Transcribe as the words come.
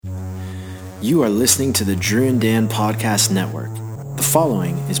You are listening to the Drew and Dan Podcast Network. The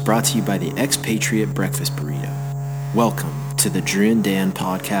following is brought to you by the Expatriate Breakfast Burrito. Welcome to the Drew and Dan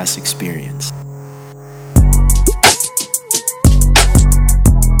Podcast Experience.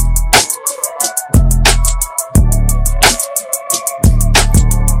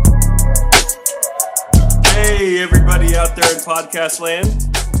 Hey, everybody out there in podcast land.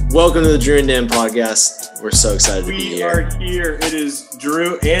 Welcome to the Drew and Dan Podcast. We're so excited to be here. We are here. It is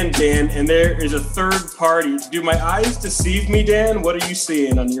Drew and Dan, and there is a third party. Do my eyes deceive me, Dan? What are you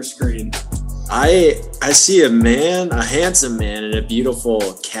seeing on your screen? I see a handsome man in a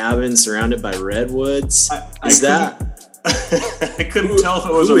beautiful cabin surrounded by redwoods. I couldn't tell if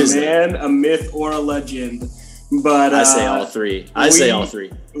it was a man, a myth, or a legend. But I say all three.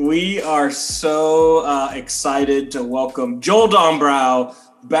 We are so excited to welcome Joel Dombrow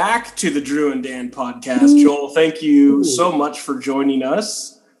back to the Drew and Dan Podcast. Joel, thank you so much for joining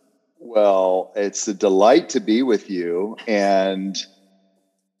us. Well, it's a delight to be with you, and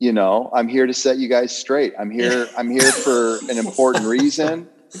you know, I'm here to set you guys straight. I'm here for an important reason.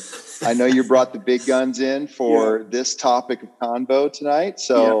 I know you brought the big guns in for this topic of convo tonight,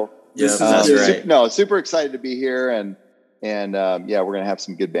 so that's right. Super excited to be here, and we're gonna have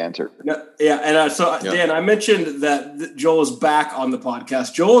some good banter. Dan, I mentioned that Joel is back on the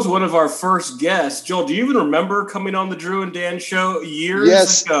podcast. Joel is one of our first guests. Joel, do you even remember coming on the Drew and Dan show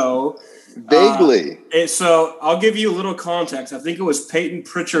years ago? Vaguely. So I'll give you a little context. I think it was Peyton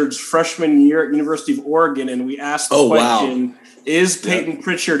Pritchard's freshman year at University of Oregon, and we asked the question, is Peyton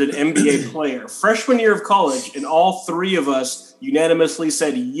Pritchard an NBA player? Freshman year of college, and all three of us unanimously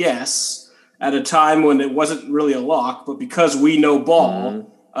said yes at a time when it wasn't really a lock, but because we know ball,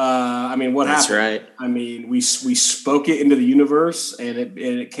 what happened? That's right. I mean, we spoke it into the universe, and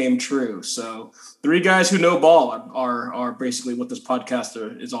it came true. So three guys who know ball are basically what this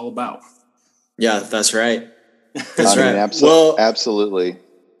podcast is all about. Yeah, that's right. That's right. Absolutely.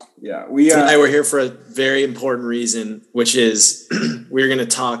 Yeah, tonight we're here for a very important reason, which is we're going to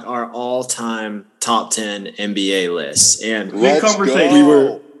talk our all-time top 10 NBA lists. And we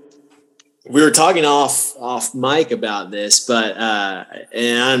were talking off mic about this, but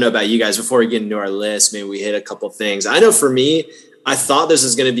and I don't know about you guys. Before we get into our list, maybe we hit a couple things. I know for me, I thought this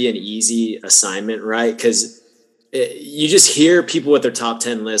was going to be an easy assignment, right? Because you just hear people with their top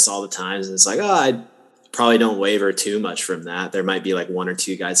 10 lists all the time, and it's like, I probably don't waver too much from that. There might be like one or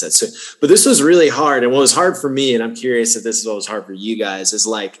two guys but this was really hard. And what was hard for me, and I'm curious if this is what was hard for you guys, is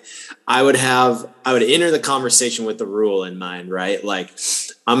like I would enter the conversation with the rule in mind, right? Like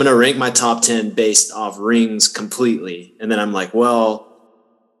I'm going to rank my top 10 based off rings completely. And then I'm like, well,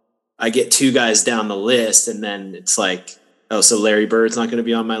 I get two guys down the list, and then it's like, oh, so Larry Bird's not going to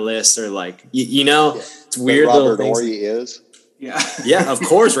be on my list, or like, it's weird. Robert Horry is. Yeah. Yeah, of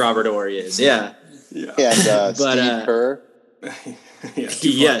course Robert Horry is. Yeah. Yeah. And Steve Kerr.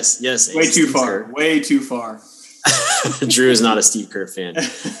 Yes. Way too far. Drew is not a Steve Kerr fan.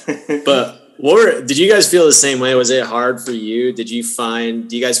 But did you guys feel the same way? Was it hard for you? Do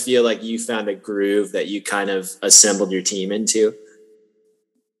you guys feel like you found a groove that you kind of assembled your team into?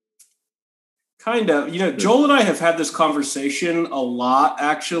 Kind of. Joel and I have had this conversation a lot,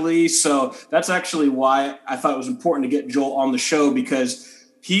 actually. So that's actually why I thought it was important to get Joel on the show, because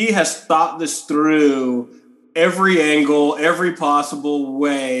he has thought this through every angle, every possible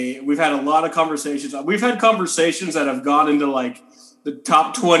way. We've had a lot of conversations. We've had conversations that have gone into like the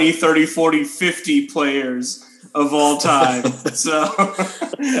top 20, 30, 40, 50 players of all time. So,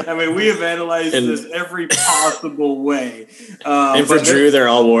 we have analyzed this every possible way. And for Drew, they're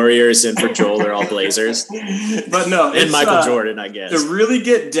all Warriors, and for Joel, they're all Blazers. But no, and Michael Jordan, I guess. To really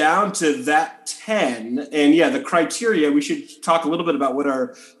get down to that 10, and the criteria, we should talk a little bit about what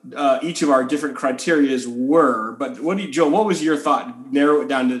our each of our different criterias were. But Joel, what was your thought? Narrow it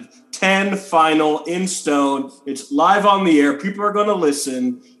down to 10 final in stone. It's live on the air. People are going to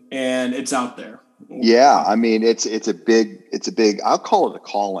listen, and it's out there. Yeah, it's a big. I'll call it a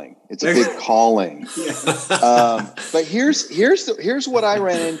calling. It's a big calling. But here's what I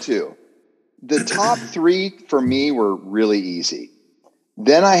ran into. The top three for me were really easy.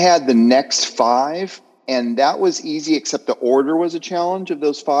 Then I had the next five, and that was easy, except the order was a challenge of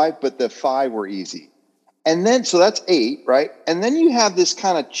those five. But the five were easy. And then, so that's 8, right? And then you have this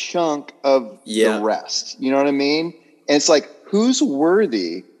kind of chunk of the rest. You know what I mean? And it's like, who's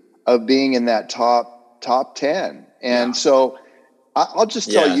worthy of being in that top 10? And so I'll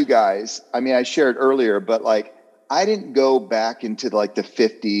just tell you guys, I shared earlier, but like, I didn't go back into like the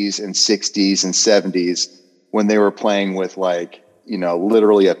 50s and 60s and 70s when they were playing with like,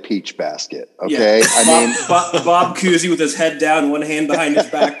 literally a peach basket. Okay. Yeah. I mean, Bob Cousy with his head down, one hand behind his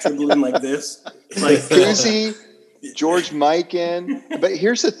back, dribbling like this. Like Cousy, George Mikan. But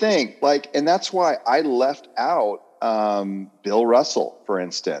here's the thing, and that's why I left out Bill Russell, for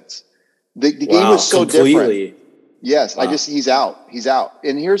instance. The game was so different. Yes, wow. He's out.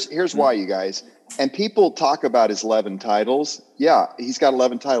 And here's why, you guys. And people talk about his 11 titles. Yeah, he's got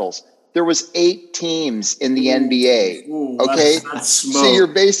 11 titles. There was 8 teams in the NBA. Ooh, okay, that's so you're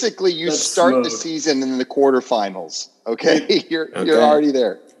basically start the season in the quarterfinals. Okay, you're already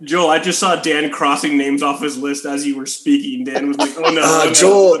there. Joel, I just saw Dan crossing names off his list as you were speaking. Dan was like, "Oh no,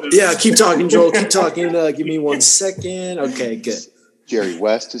 Joel, yeah, keep talking, Joel, keep talking. Give me 1 second. Okay, good." Jerry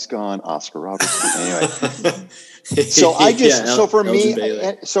West is gone. Oscar Robertson. Anyway. So for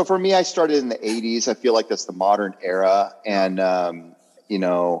me, I started in the 80s. I feel like that's the modern era. And, and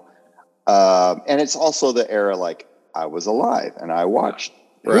it's also the era, I was alive and I watched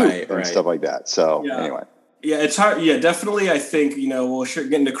and stuff like that. So anyway. Yeah, it's hard. Yeah, definitely. I think, we'll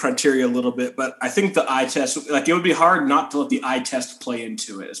get into criteria a little bit, but I think the eye test, it would be hard not to let the eye test play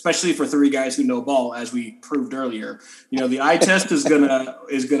into it, especially for 3 guys who know ball, as we proved earlier. The eye test it's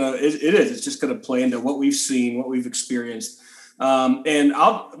just going to play into what we've seen, what we've experienced. And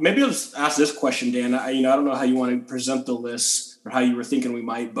I'll just ask this question, Dan. I don't know how you want to present the list or how you were thinking we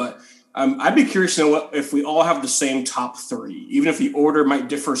might, but I'd be curious to know if we all have the same top 3, even if the order might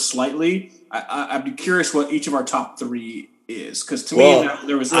differ slightly. I'd be curious what each of our top 3 is, because to me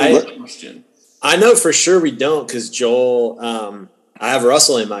there was really a question. I know for sure we don't, because Joel, I have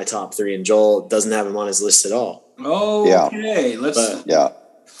Russell in my top 3, and Joel doesn't have him on his list at all. Okay,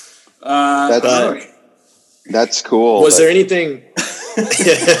 that's cool. Was there anything?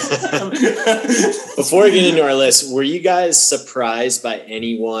 Before we get into our list, were you guys surprised by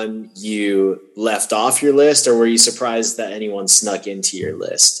anyone you left off your list, or were you surprised that anyone snuck into your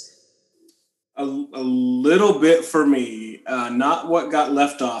list? A little bit for me, not what got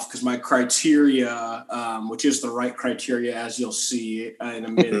left off, because my criteria, which is the right criteria, as you'll see in a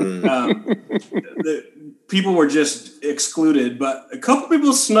minute, the people were just excluded, but a couple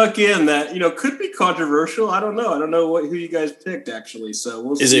people snuck in that, could be controversial. I don't know who you guys picked, actually. So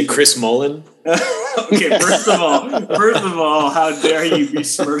we'll see. Is it Chris Mullin? Okay, first of all, how dare you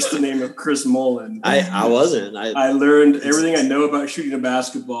besmirch the name of Chris Mullin? I wasn't. I learned everything I know about shooting a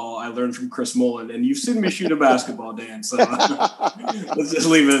basketball. I learned from Chris Mullin, and you've seen me shoot a basketball, Dan. So let's just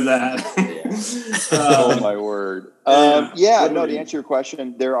leave it at that. Oh my word! To answer your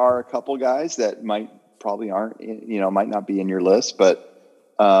question, there are a couple guys that probably aren't, might not be in your list, but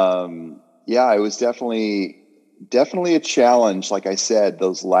it was definitely a challenge. Like I said,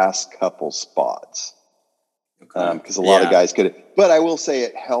 those last couple spots, because a lot of guys could. But I will say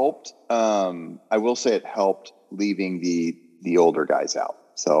it helped. Leaving the older guys out.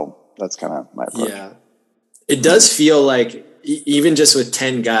 So that's kind of my approach. Yeah, it does feel like even just with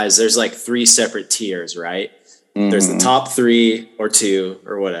 10 guys, there's 3 separate tiers, right? Mm-hmm. There's the top 3 or 2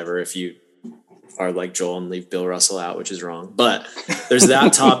 or whatever. If you are like Joel and leave Bill Russell out, which is wrong, but there's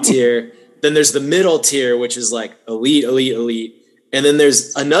that top tier. Then there's the middle tier, which is elite. And then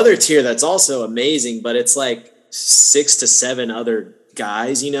there's another tier that's also amazing, but it's 6 to 7 other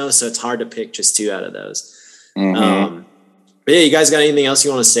guys, so it's hard to pick just 2 out of those. Mm-hmm. But you guys got anything else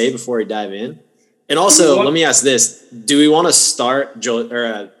you want to say before we dive in? And also, let me ask this. Do we want to start, Joel,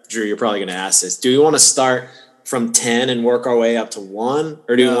 or Drew, you're probably going to ask this. Do we want to start from 10 and work our way up to 1,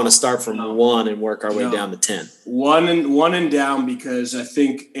 or do we want to start from 1 and work our way down to 10? 1 and down, because I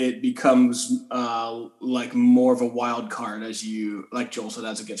think it becomes more of a wild card, as like Joel said,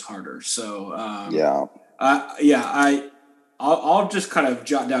 as it gets harder. So I'll just kind of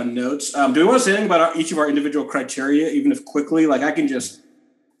jot down notes. Do we want to say anything about each of our individual criteria, even if quickly? I can just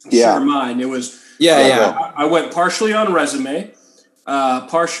share mine. It was I went partially on resume,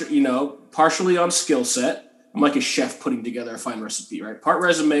 partially on skill set. I'm like a chef putting together a fine recipe, right? Part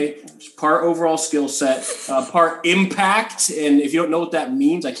resume, part overall skill set, part impact. And if you don't know what that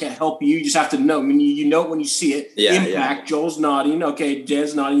means, I can't help you. You just have to know. I mean, you know it when you see it. Impact. Yeah. Joel's nodding. Okay,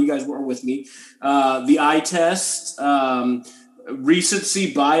 Dan's nodding. You guys were with me. The eye test,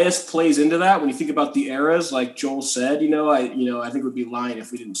 recency bias plays into that. When you think about the eras, like Joel said, I think we'd be lying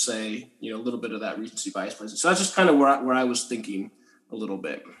if we didn't say, a little bit of that recency bias plays. So that's just kind of where I was thinking a little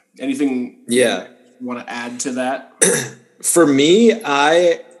bit. Anything? Yeah. Want to add to that? For me,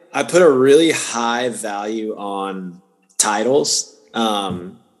 I put a really high value on titles,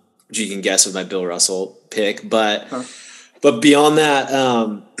 which you can guess with my Bill Russell pick, but beyond that,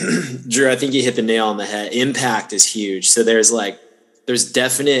 Drew, I think you hit the nail on the head. Impact is huge. So there's there's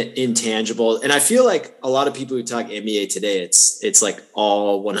definite intangible. And I feel like a lot of people who talk NBA today, it's like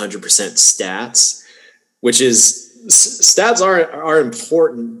all 100% stats, which is stats are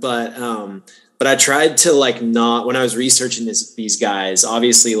important, but I tried to like not, when I was researching these guys,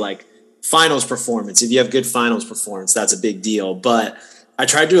 obviously like finals performance, if you have good finals performance, that's a big deal. But I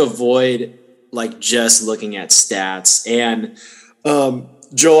tried to avoid like just looking at stats. And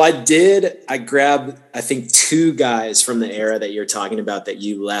Joel, I grabbed, I think 2 guys from the era that you're talking about that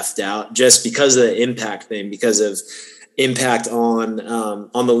you left out just because of the impact thing, because of impact on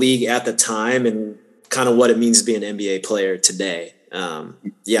the league at the time and kind of what it means to be an NBA player today. So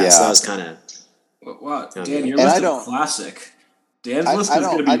that was kind of. Wow, Dan, your list is classic. Dan's list is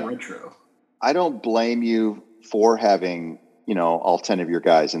going to be retro. I don't blame you for having, all 10 of your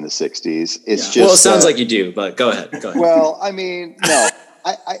guys in the 60s. It's just. Well, it sounds like you do, but go ahead. Well, I mean, no.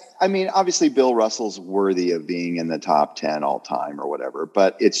 I mean, obviously Bill Russell's worthy of being in the top 10 all time or whatever,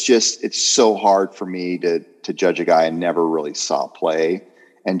 but it's so hard for me to judge a guy I never really saw play.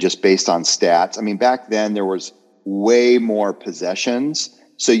 And just based on stats, I mean, back then there was way more possessions.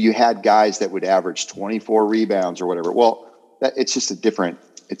 So you had guys that would average 24 rebounds or whatever. Well, it's a different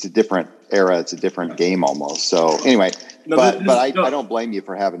era. It's a different game almost. So anyway, I don't blame you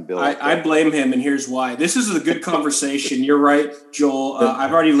for having Bill. I blame him, and here's why. This is a good conversation. You're right, Joel.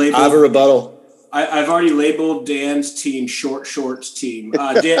 I've already labeled. I have a rebuttal. I've already labeled Dan's team short shorts team.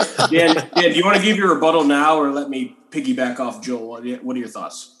 Dan, do you want to give your rebuttal now, or let me piggyback off Joel? What are your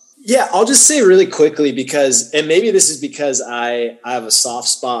thoughts? Yeah, I'll just say really quickly and maybe this is because I have a soft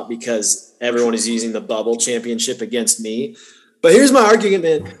spot because everyone is using the bubble championship against me. But here's my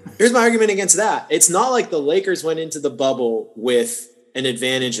argument against that. It's not like the Lakers went into the bubble with an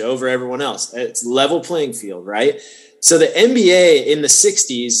advantage over everyone else. It's level playing field, right? So the NBA in the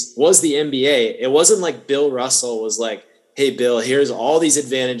 60s was the NBA. It wasn't like Bill Russell was like, hey, Bill, here's all these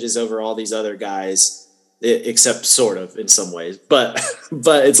advantages over all these other guys. Except sort of in some ways, but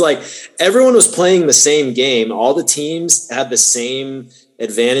it's like everyone was playing the same game. All the teams had the same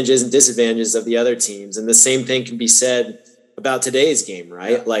advantages and disadvantages of the other teams. And the same thing can be said about today's game,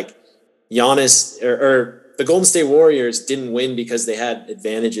 right? Yeah. Like Giannis or the Golden State Warriors didn't win because they had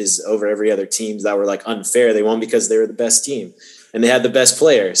advantages over every other teams that were like unfair. They won because they were the best team and they had the best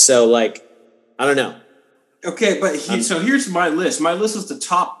player. So like, I don't know. Okay, but so here's my list. My list is the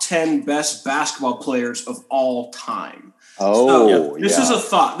top 10 best basketball players of all time. Oh, This is a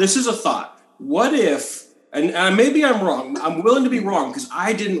thought. What if, and maybe I'm wrong. I'm willing to be wrong because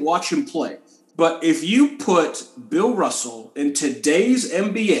I didn't watch him play. But if you put Bill Russell in today's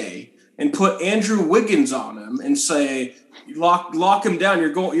NBA and put Andrew Wiggins on him and say, lock him down,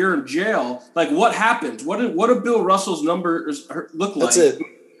 you're in jail. Like, what happens? What do Bill Russell's numbers look like?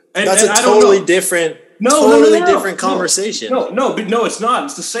 That's a totally different. Different conversation. No, it's not.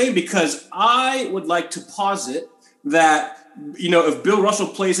 It's the same because I would like to posit that, if Bill Russell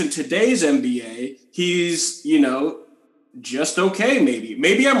plays in today's NBA, he's, just okay, maybe.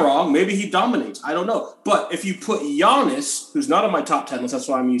 Maybe I'm wrong. Maybe he dominates. I don't know. But if you put Giannis, who's not on my top 10 list, that's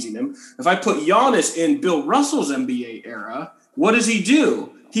why I'm using him. If I put Giannis in Bill Russell's NBA era, what does he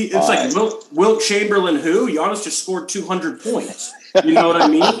do? It's like Wilt Chamberlain who? Giannis just scored 200 points. You know what I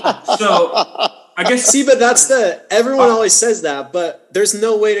mean? So I guess but everyone always says that, but there's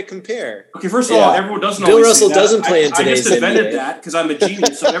no way to compare. Okay, first of all, everyone doesn't Bill always Russell say that. doesn't play in today's I just invented NBA. that because I'm a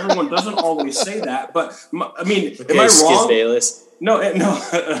genius, so everyone doesn't always say that. But am I wrong? Skip Bayless. No.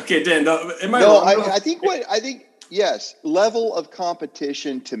 Okay, Dan. No, am I wrong? I think yes, level of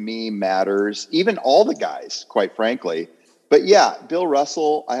competition to me matters. Even all the guys, quite frankly. But yeah, Bill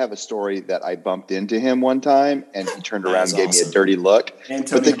Russell, I have a story that I bumped into him one time and he turned around and gave me a dirty look.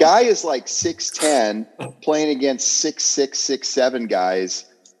 But the guy is like 6'10", playing against 6'6", 6'7" guys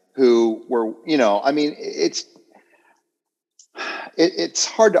who were, it's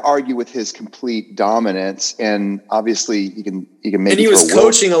hard to argue with his complete dominance. And obviously you can make. And he was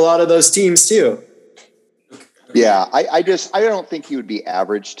coaching a lot of those teams too. Yeah, I don't think he would be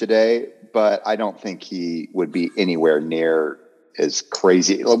average today. But I don't think he would be anywhere near as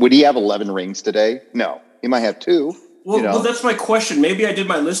crazy. Would he have 11 rings today? No, he might have 2. Well, that's my question. Maybe I did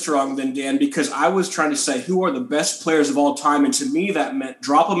my list wrong then, Dan, because I was trying to say who are the best players of all time. And to me, that meant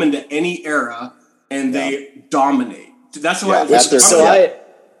drop them into any era and they dominate. That's what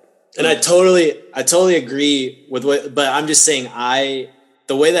I totally agree with but I'm just saying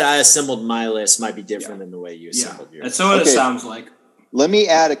the way that I assembled my list might be different than the way you assembled yours. That's what it sounds like. Let me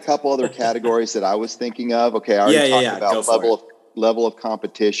add a couple other categories that I was thinking of. Okay, I already talked about level of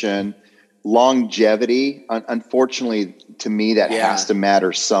competition, longevity. Unfortunately, to me, that has to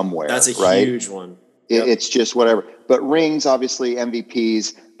matter somewhere. That's a huge one. It's just whatever. But rings, obviously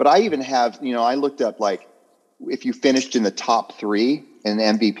MVPs. But I even have, I looked up like if you finished in the top 3 in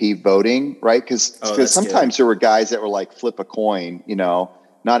MVP voting, right? Because sometimes there were guys that were like flip a coin.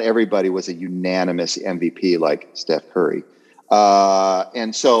 Not everybody was a unanimous MVP like Steph Curry.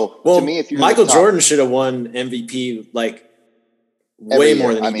 And so to me, if you're Michael Jordan should have won MVP like way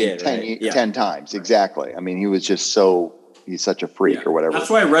more than he did. 10 times. Exactly. I mean, he was just he's such a freak or whatever. That's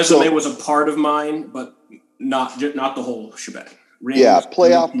why resume was a part of mine, but not the whole shebang. Rings,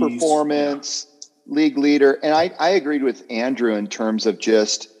 playoff performance, league leader. And I agreed with Andrew in terms of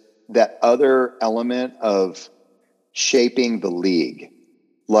just that other element of shaping the league.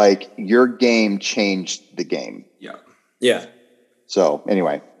 Like your game changed the game. Yeah. Yeah. So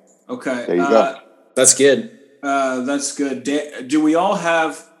anyway. Okay. There you go. That's good. That's good. Do we all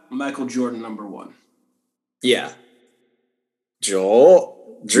have Michael Jordan number 1? Yeah.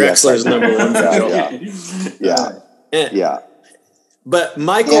 Joel Drexler's number 1. Yeah. But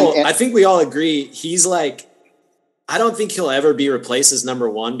Michael, I think we all agree he's like, I don't think he'll ever be replaced as number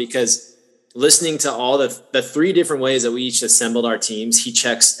 1 because listening to all the 3 different ways that we each assembled our teams, he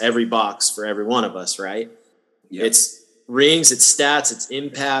checks every box for every one of us, right? Yeah. It's rings, it's stats, it's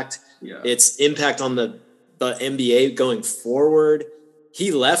impact. Yeah. It's impact on the NBA going forward.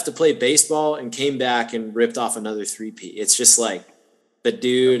 He left to play baseball and came back and ripped off another 3-peat. It's just like the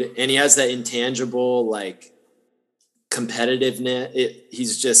dude, and he has that intangible like competitiveness.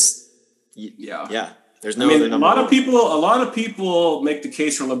 He's just There's no other number. A lot of people make the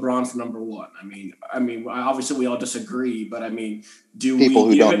case for LeBron for number 1. I mean, obviously we all disagree, but I mean, people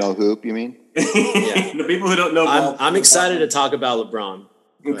who don't know hoop? You mean? The people who don't know. I'm excited to talk about LeBron.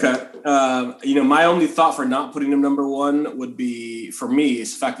 Okay. My only thought for not putting him number 1 would be, for me,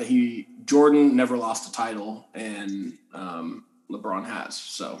 is the fact that Jordan never lost a title and LeBron has.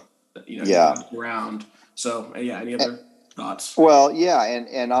 So, around. So, any other thoughts? Well, yeah.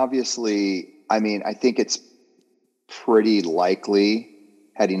 And obviously, I mean, I think it's pretty likely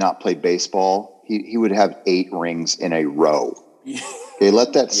had he not played baseball, he would have 8 rings in a row. Okay,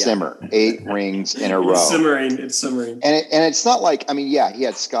 let that simmer. 8 rings in a row. It's simmering. And it's not like, I mean, he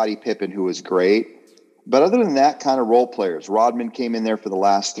had Scottie Pippen, who was great. But other than that, kind of role players. Rodman came in there for the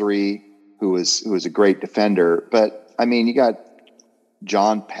last 3, who was a great defender. But, I mean, you got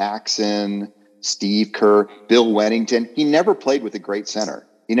John Paxson, Steve Kerr, Bill Wennington. He never played with a great center.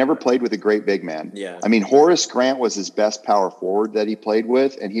 He never played with a great big man. Yeah. I mean, Horace Grant was his best power forward that he played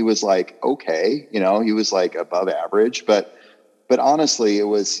with. And he was like, okay, he was like above average. But honestly, it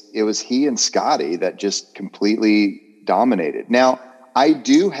was he and Scotty that just completely dominated. Now, I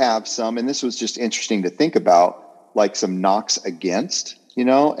do have some, and this was just interesting to think about, like some knocks against,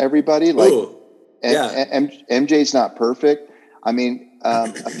 everybody. Like, MJ's not perfect. I mean,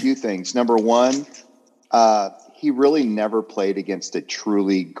 a few things. Number 1, he really never played against a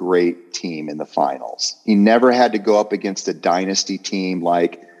truly great team in the finals. He never had to go up against a dynasty team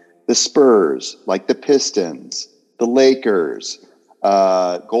like the Spurs, like the Pistons, the Lakers,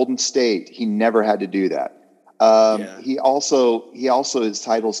 Golden State. He never had to do that. He also his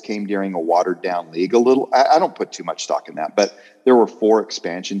titles came during a watered down league a little. I don't put too much stock in that, but there were 4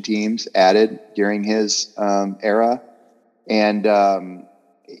 expansion teams added during his era. And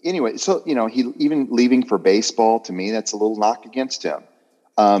anyway, so, he even leaving for baseball, to me, that's a little knock against him.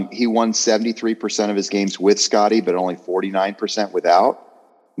 He won 73% of his games with Scotty, but only 49% without.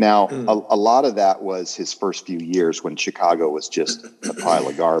 Now, a lot of that was his first few years when Chicago was just a pile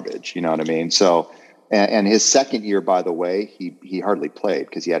of garbage. You know what I mean? So, and his second year, by the way, he hardly played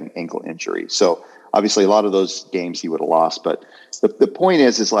because he had an ankle injury. So obviously a lot of those games he would have lost. But the point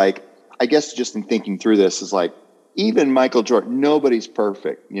is like, I guess just in thinking through this is like, even Michael Jordan, nobody's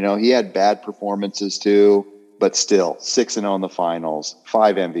perfect. He had bad performances too, but still 6-0 in the finals,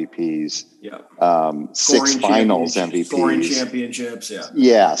 5 MVPs, 6 finals MVPs, scoring championships.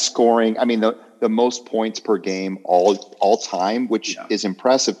 Scoring. I mean, the most points per game all time, which is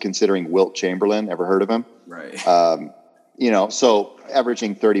impressive considering Wilt Chamberlain. Ever heard of him? Right. So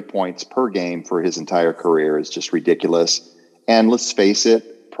averaging 30 points per game for his entire career is just ridiculous. And let's face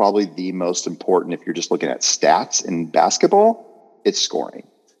it, probably the most important, if you're just looking at stats in basketball, it's scoring.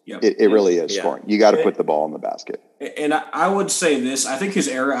 Yep. It really is scoring. You got to put the ball in the basket. And I would say this, I think his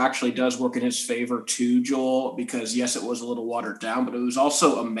era actually does work in his favor too, Joel, because yes, it was a little watered down, but it was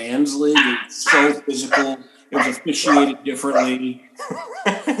also a man's league. It was so physical. It was officiated differently.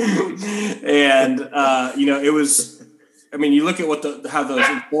 And, it was, I mean, you look at how those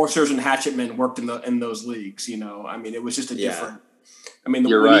enforcers and hatchet men worked in those leagues, I mean, it was just a different. I mean,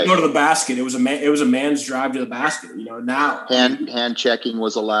 when you go to the basket, it was a man's drive to the basket. Now hand checking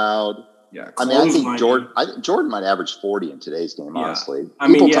was allowed. Yeah, I mean, I think Jordan might average 40 in today's game. Yeah. Honestly, I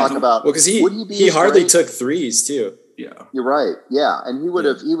mean, people talk about because he hardly took threes too. Yeah, you're right. Yeah, and he would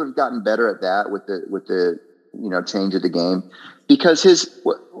have gotten better at that with the change of the game, because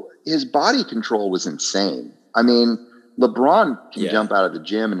his body control was insane. I mean, LeBron can jump out of the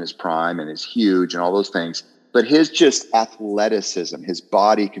gym in his prime and is huge and all those things, but his just athleticism, his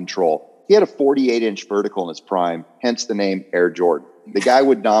body control. He had a 48-inch vertical in his prime, hence the name Air Jordan. The guy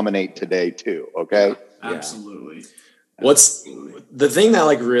would dominate today too. Okay, absolutely. What's the thing that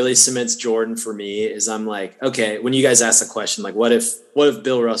like really cements Jordan for me is I'm like, okay, when you guys ask the question, like, what if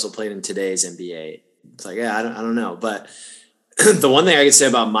Bill Russell played in today's NBA? It's like, I don't know. But the one thing I could say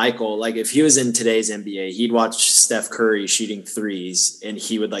about Michael, like if he was in today's NBA, he'd watch Steph Curry shooting threes and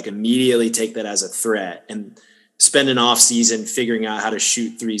he would like immediately take that as a threat and spend an off season figuring out how to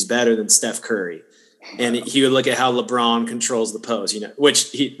shoot threes better than Steph Curry. And he would look at how LeBron controls the post,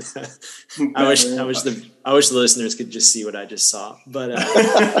 which I wish the listeners could just see what I just saw. But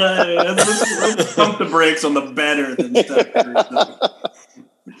let's pump the brakes on the better than Steph Curry.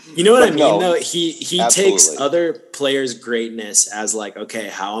 You know what I mean? Though he takes other players' greatness as like, okay,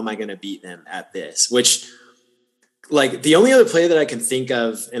 how am I going to beat them at this? Which, like, the only other player that I can think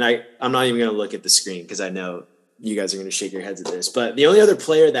of, and I'm not even going to look at the screen because I know you guys are going to shake your heads at this, but the only other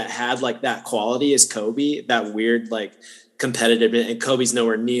player that had like that quality is Kobe, that weird, like competitive, and Kobe's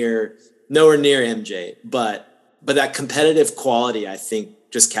nowhere near MJ, but that competitive quality, I think,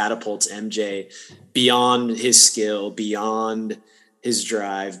 just catapults MJ beyond his skill, beyond his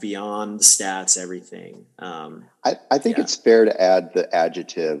drive, beyond the stats, everything. I think it's fair to add the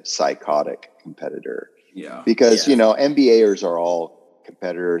adjective psychotic competitor. Yeah. Because, NBAers are all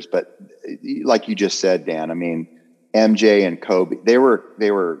competitors, but like you just said, Dan, I mean, MJ and Kobe, they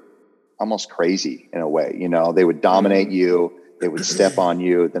were almost crazy in a way. They would dominate you, they would step on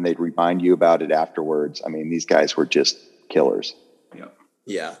you, then they'd remind you about it afterwards. I mean, these guys were just killers.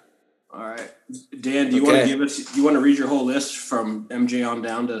 Yeah. All right, Dan, do you want to read your whole list from MJ on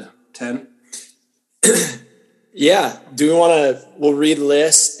down to 10? Yeah. We'll read the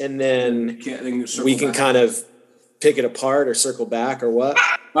list and then we can kind of pick it apart or circle back or what?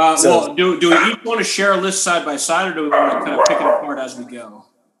 Do we each want to share a list side by side, or do we want to kind of pick it apart as we go?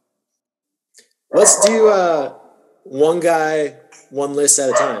 Let's do one guy, one list at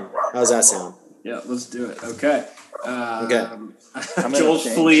a time. How's that sound? Yeah, let's do it. Okay. Okay. Joel's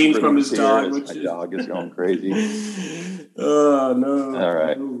fleeing from his dog. My dog is going crazy. Oh, no. All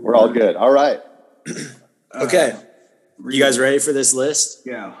right. We're all good. All right. Okay. You guys ready for this list?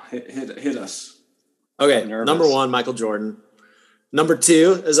 Yeah. Hit us. Okay. Number 1, Michael Jordan. Number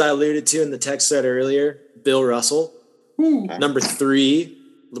 2, as I alluded to in the text thread earlier, Bill Russell. Okay. Number 3,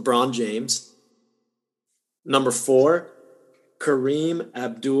 LeBron James. Number 4, Kareem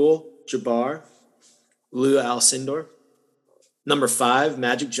Abdul-Jabbar, Lou Alcindor. Number 5,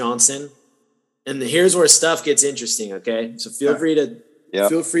 Magic Johnson. And here's where stuff gets interesting, okay? So feel free to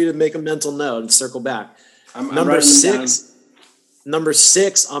make a mental note and circle back. Number 6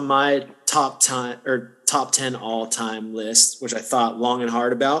 on my top 10 all-time list, which I thought long and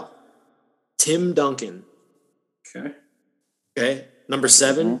hard about, Tim Duncan. Okay. Number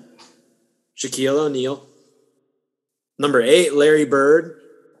 7, Shaquille O'Neal. Number 8, Larry Bird.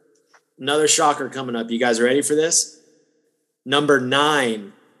 Another shocker coming up. You guys ready for this? Number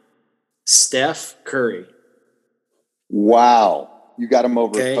 9, Steph Curry. Wow. You got him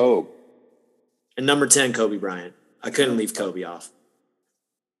over Kobe. And number 10, Kobe Bryant. I couldn't leave Kobe off.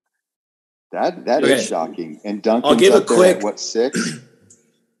 That is shocking. And Duncan's I'll give up a quick, there at, 6?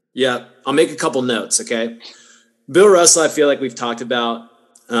 Yeah. I'll make a couple notes, okay? Bill Russell, I feel like we've talked about.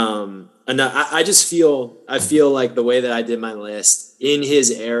 And I feel like the way that I did my list, in his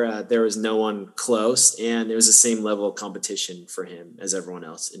era, there was no one close, and it was the same level of competition for him as everyone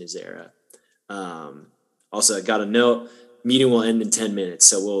else in his era. Also, I got a note, meeting will end in 10 minutes,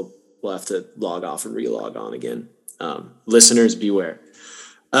 so we'll have to log off and re-log on again. Listeners, beware.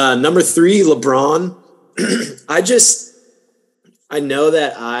 Number 3, LeBron. I know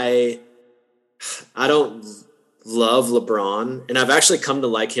that I don't love LeBron, and I've actually come to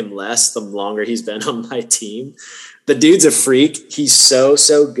like him less the longer he's been on my team. The dude's a freak. He's so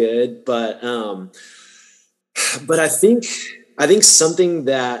good, but I think something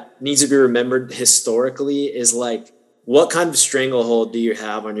that needs to be remembered historically is like, what kind of stranglehold do you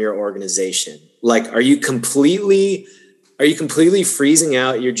have on your organization? Like, are you completely freezing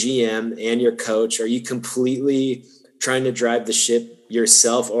out your GM and your coach? Are you completely trying to drive the ship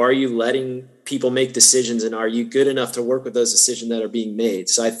yourself, or are you letting people make decisions, and are you good enough to work with those decisions that are being made?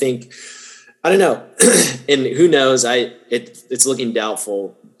 So I think I don't know. And who knows? It's looking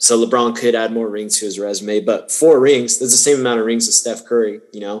doubtful. So LeBron could add more rings to his resume, but 4 rings, that's the same amount of rings as Steph Curry,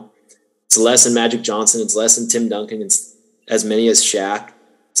 you know? It's less than Magic Johnson. It's less than Tim Duncan. It's as many as Shaq.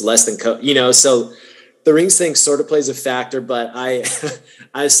 It's less than so the rings thing sort of plays a factor, but I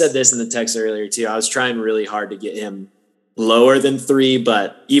said this in the text earlier too. I was trying really hard to get him lower than 3,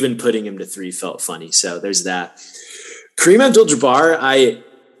 but even putting him to 3 felt funny. So there's that. Kareem Abdul-Jabbar, I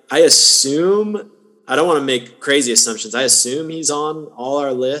assume, I don't want to make crazy assumptions. I assume he's on all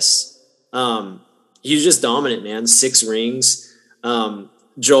our lists. He's just dominant, man. 6 rings.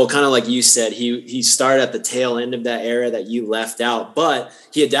 Joel, kind of like you said, he started at the tail end of that era that you left out, but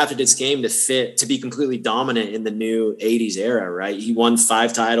he adapted his game to be completely dominant in the new 80s era, right? He won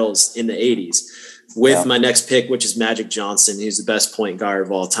 5 titles in the 80s with my next pick, which is Magic Johnson, who's the best point guard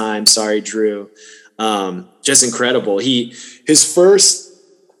of all time. Sorry, Drew. Just incredible. His first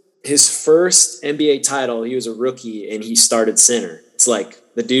NBA title, he was a rookie and he started center. It's like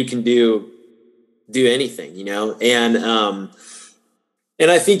the dude can do anything, you know? And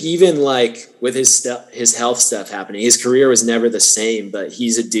I think even like with his health stuff happening, his career was never the same, but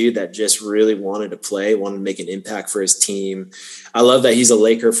he's a dude that just really wanted to play, wanted to make an impact for his team. I love that he's a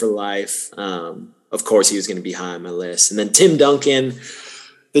Laker for life. Of course he was going to be high on my list. And then Tim Duncan,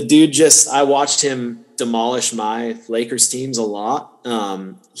 the dude I watched him demolish my Lakers teams a lot.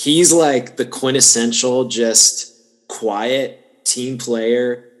 He's like the quintessential, just quiet team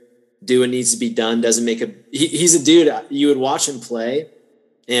player, do what needs to be done. He's a dude you would watch him play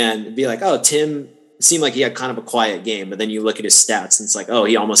and be like, oh, Tim seemed like he had kind of a quiet game, but then you look at his stats and it's like, oh,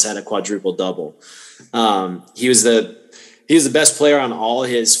 he almost had a quadruple double. He was the best player on all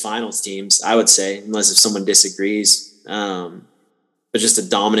his finals teams, I would say, unless if someone disagrees. But just a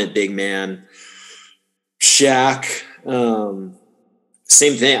dominant big man. Shaq,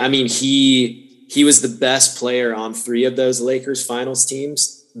 same thing. I mean, he was the best player on 3 of those Lakers finals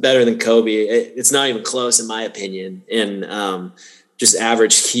teams, better than Kobe. It's not even close in my opinion. And just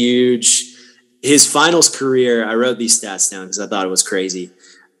averaged huge. His finals career, I wrote these stats down because I thought it was crazy.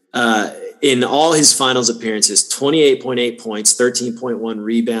 In all his finals appearances, 28.8 points, 13.1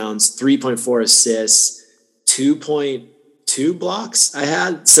 rebounds, 3.4 assists, 2.2 blocks I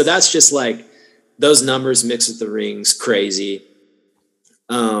had. So that's just like those numbers mixed with the rings, crazy.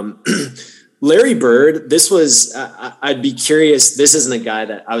 Larry Bird, this was, I'd be curious. This isn't a guy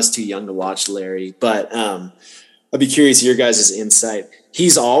that I was too young to watch Larry, but I'd be curious your guys' insight.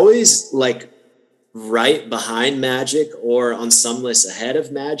 He's always like right behind Magic or on some lists ahead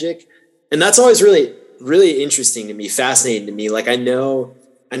of Magic. And that's always really, really interesting to me, fascinating to me. Like I know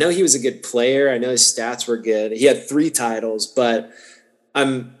he was a good player. I know his stats were good. He had 3 titles, but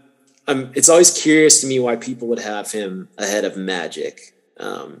it's always curious to me why people would have him ahead of Magic.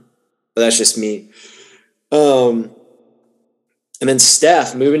 But that's just me. And then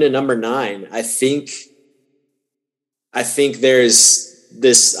Steph moving to number 9. I think there's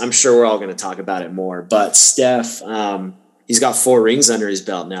this, I'm sure we're all going to talk about it more, but Steph, he's got 4 rings under his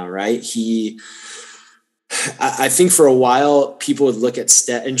belt now, right? I think for a while people would look at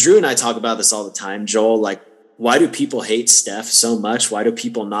Steph, and Drew and I talk about this all the time, Joel, like, why do people hate Steph so much? Why do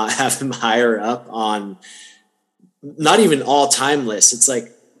people not have him higher up on not even all-time lists? It's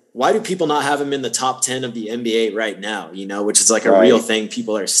like, why do people not have him in the top 10 of the NBA right now, you know, which is like a real thing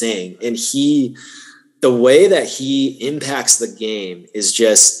people are saying. And the way that he impacts the game is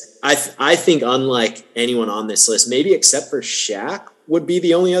just, I think unlike anyone on this list, maybe except for Shaq would be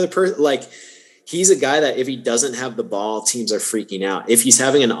the only other person. Like he's a guy that if he doesn't have the ball, teams are freaking out. If he's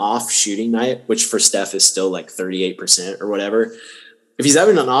having an off shooting night, which for Steph is still like 38% or whatever, if he's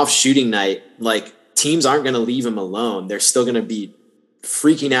having an off shooting night, like teams aren't going to leave him alone. They're still going to be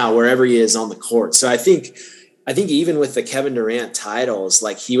freaking out wherever he is on the court. So I think even with the Kevin Durant titles,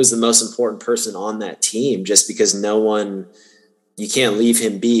 like he was the most important person on that team just because you can't leave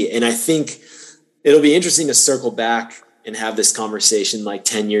him be. And I think it'll be interesting to circle back and have this conversation like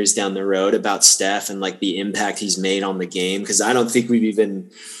 10 years down the road about Steph and like the impact he's made on the game. Cause I don't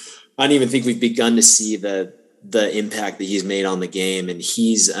even think we've begun to see the impact that he's made on the game. And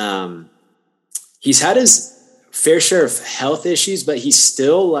he's had his fair share of health issues, but he's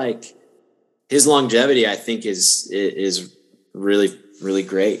still like, his longevity, I think, is really, really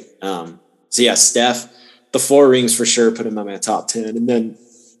great. So yeah, Steph, the 4 rings for sure, put him on my top 10. And then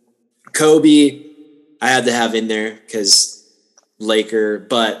Kobe, I had to have in there because Laker,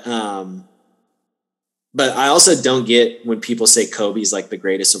 but I also don't get when people say Kobe's like the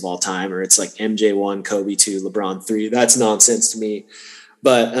greatest of all time, or it's like MJ 1, Kobe 2, LeBron 3. That's nonsense to me.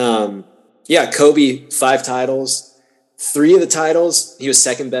 But yeah, Kobe 5 titles. 3 of the titles, he was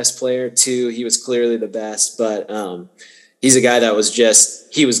second best player. 2, he was clearly the best. But he's a guy that was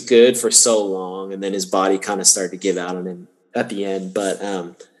he was good for so long, and then his body kind of started to give out on him at the end. But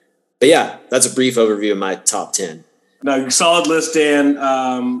yeah, that's a brief overview of my top 10. No, solid list, Dan.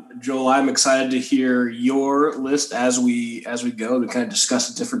 Joel, I'm excited to hear your list as we go to kind of discuss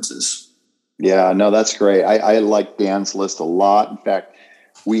the differences. Yeah, no, that's great. I like Dan's list a lot. In fact,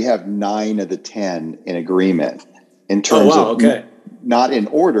 we have 9 of the 10 in agreement in terms of not in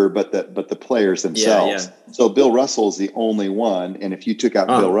order, but the players themselves. Yeah. So Bill Russell is the only one, and if you took out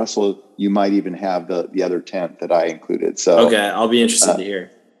Bill Russell, you might even have the other 10 that I included. So okay, I'll be interested to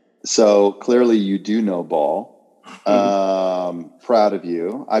hear. So clearly, you do know ball. Proud of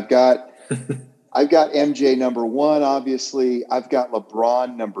you. I've got MJ number 1, obviously. I've got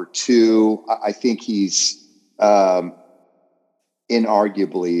LeBron number 2. I think he's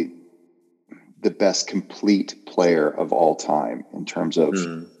inarguably the best complete player of all time in terms of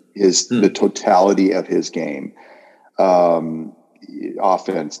the totality of his game.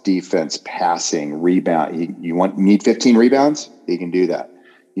 Offense, defense, passing, rebound. You need 15 rebounds? He can do that.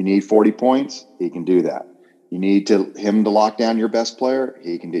 You need 40 points? He can do that. You need him to lock down your best player?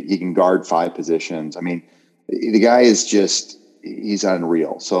 He can guard 5 positions. I mean, the guy is he's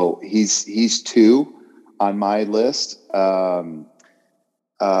unreal. So he's 2 on my list. I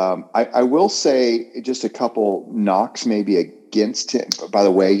will say just a couple knocks maybe against him. By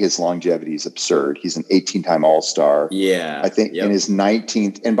the way, his longevity is absurd. He's an 18-time All-Star. Yeah. I think in his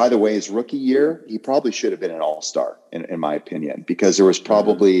 19th, and by the way, his rookie year, he probably should have been an All-Star in my opinion, because there was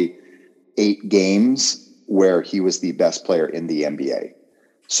probably 8 games where he was the best player in the NBA.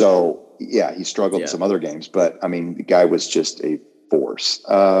 So yeah, he struggled in some other games, but I mean, the guy was just a force.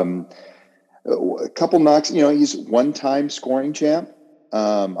 A couple knocks, he's 1-time scoring champ.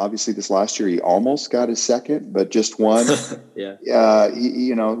 Obviously this last year he almost got his second, but just one.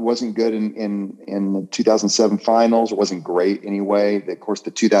 He wasn't good in the 2007 finals. It wasn't great anyway. Of course,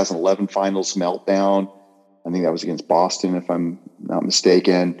 the 2011 finals meltdown, I think that was against Boston, if I'm not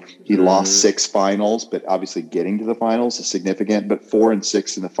mistaken. He lost 6 finals, but obviously getting to the finals is significant, but 4 and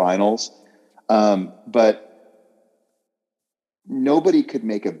 6 in the finals. But nobody could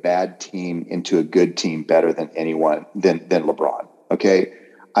make a bad team into a good team better than anyone than LeBron. Okay.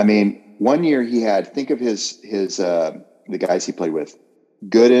 I mean, one year he had, think of his the guys he played with: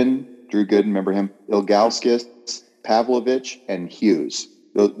 Gooden, Drew Gooden, remember him? Ilgauskas, Pavlovich, and Hughes.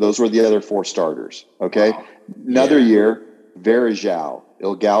 Those were the other 4 starters. Okay. Wow. Another year, Varejao,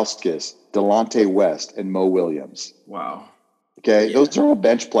 Ilgauskas, Delonte West, and Mo Williams. Wow. Okay. Yeah. Those are all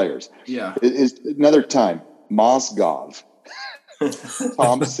bench players. Yeah. Another time, Mozgov,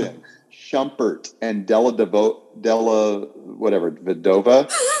 Thompson, Shumpert, and Vidova.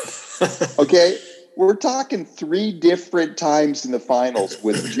 Okay, we're talking 3 different times in the finals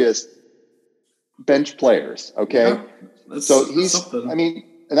with just bench players. Okay, so he's something. I mean,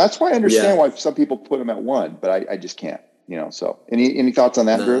 and that's why I understand why some people put him at 1, but I just can't. So any thoughts on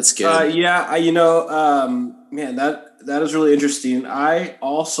that, Drew? That's good. Man, that is really interesting. I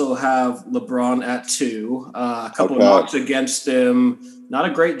also have LeBron at 2. A couple of knocks against him. Not a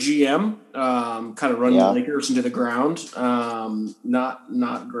great GM. Kind of running the Lakers into the ground.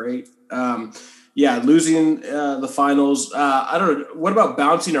 Not great. Losing the finals. I don't know. What about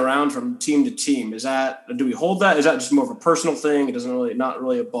bouncing around from team to team? Do we hold that? Is that just more of a personal thing? It doesn't not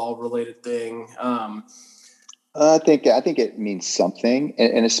really a ball related thing. I think it means something,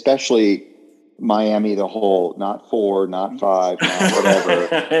 and especially Miami, the whole not 4, not 5, not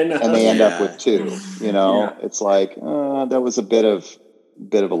whatever, and they end up with 2. It's like that was a bit of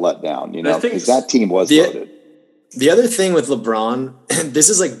a letdown, because that team was loaded. The other thing with LeBron, this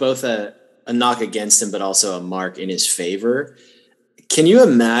is like both a knock against him, but also a mark in his favor. Can you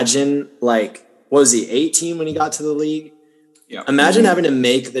imagine, what was he, 18 when he got to the league? Yeah. Imagine having to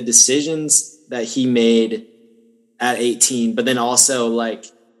make the decisions that he made at 18, but then also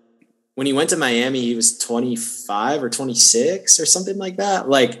when he went to Miami, he was 25 or 26 or something like that.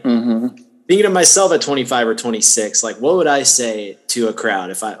 Thinking of myself at 25 or 26, what would I say to a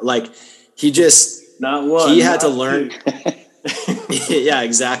crowd if he had to learn. Yeah,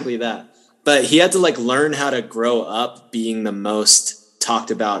 exactly that. But he had to learn how to grow up being the most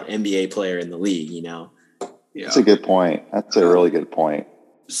talked about NBA player in the league, Yeah. That's a good point. That's a really good point.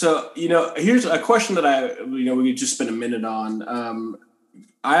 So, here's a question that we could just spend a minute on.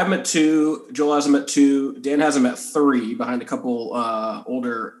 I have him at 2. Joel has him at 2. Dan has him at 3 behind a couple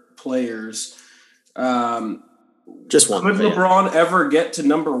older players. Just one. Could LeBron ever get to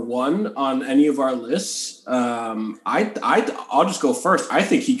number 1 on any of our lists? I'll just go first. I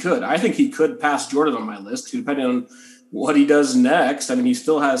think he could. I think he could pass Jordan on my list, depending on what he does next. I mean, he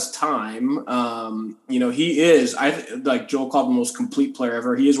still has time. He is, like Joel called him the most complete player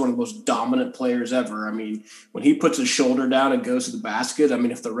ever. He is one of the most dominant players ever. I mean, when he puts his shoulder down and goes to the basket, I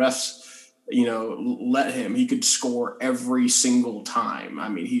mean, if the refs, let him, he could score every single time. I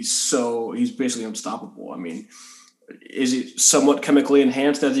mean, he's basically unstoppable. I mean, is it somewhat chemically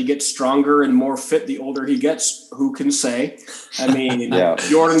enhanced as he gets stronger and more fit the older he gets? Who can say? I mean,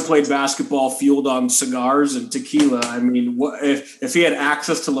 Jordan played basketball fueled on cigars and tequila. I mean, what if he had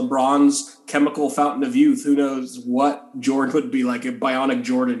access to LeBron's chemical fountain of youth? Who knows what Jordan would be like, a bionic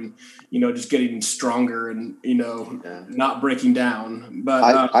Jordan, just getting stronger and, not breaking down.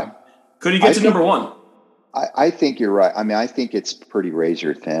 But could he get to number one? I think you're right. I mean, I think it's pretty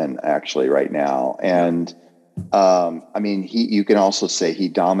razor thin actually right now. And you can also say he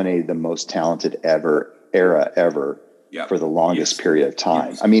dominated the most talented era ever for the longest period of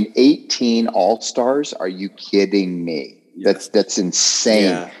time. Yes. I mean, 18 All-Stars. Are you kidding me? Yes. That's insane.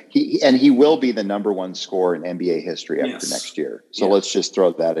 Yeah. He will be the number one scorer in NBA history after next year. So let's just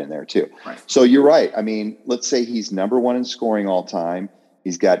throw that in there too. Right. So you're right. I mean, let's say he's number one in scoring all time.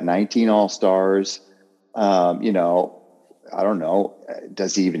 He's got 19 All-Stars. I don't know.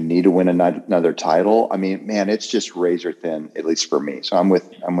 Does he even need to win another title? I mean, man, it's just razor thin, at least for me. So I'm with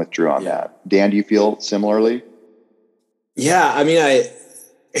Drew on that. Dan, do you feel similarly? Yeah, I mean,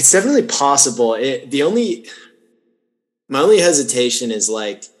 it's definitely possible. My only hesitation is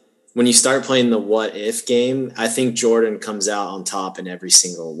like when you start playing the what if game. I think Jordan comes out on top in every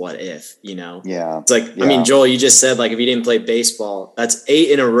single what if. Yeah. It's like I mean, Joel, you just said like if he didn't play baseball, that's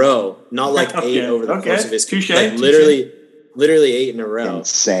 8 in a row, not like 8 over the course of his career. Like literally 8 in a row.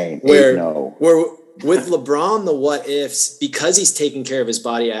 Insane. Where with LeBron, the what ifs, because he's taking care of his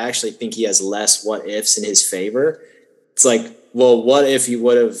body, I actually think he has less what ifs in his favor. It's like, well, what if he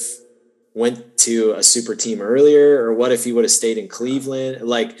would have went to a super team earlier, or what if he would have stayed in Cleveland?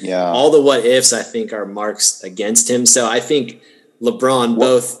 Like all the what ifs I think are marks against him. So I think LeBron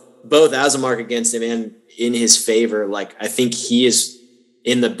both as a mark against him and in his favor. Like I think he is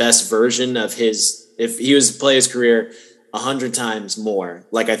in the best version of if he was to play his career 100 times more.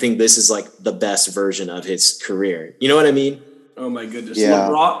 Like I think this is like the best version of his career. You know what I mean? Oh my goodness. Yeah.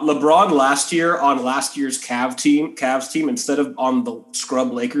 LeBron last year on last year's Cavs team instead of on the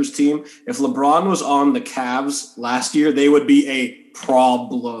scrub Lakers team. If LeBron was on the Cavs last year, they would be a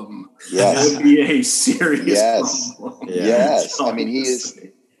problem. Yes. It would be a serious problem. Yes. I mean,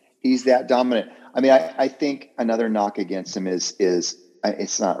 he's that dominant. I mean, I think another knock against him is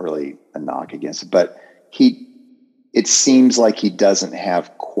it's not really a knock against him, but it seems like he doesn't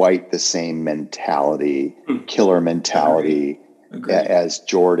have quite the same mentality, killer mentality as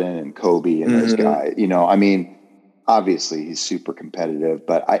Jordan and Kobe and those guys. I mean, obviously he's super competitive,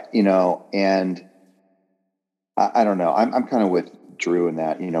 but I don't know. I'm kind of with Drew in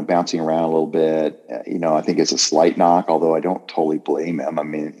that, bouncing around a little bit, I think it's a slight knock, although I don't totally blame him. I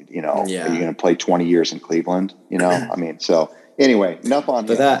mean, are you going to play 20 years in Cleveland? I mean, so anyway, enough on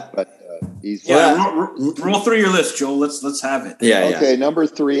that, but roll through your list, Joel. Let's have it. Okay. Number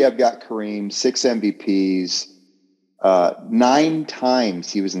 3, I've got Kareem, 6 MVPs, 9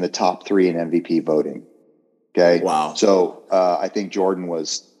 times he was in the top 3 in MVP voting. Okay. Wow. So I think Jordan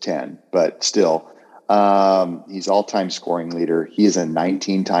was 10, but still, he's all-time scoring leader. He is a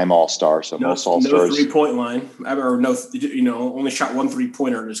 19-time All-Star. So most All-Stars. No 3-point line, or only shot 1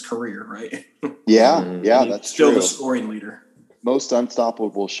 3-pointer in his career, right? Yeah, that's still true. The scoring leader. Most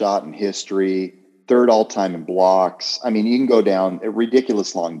unstoppable shot in history, 3rd all-time in blocks. I mean, you can go down a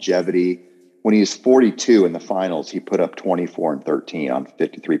ridiculous longevity. When he was 42 in the finals, he put up 24 and 13 on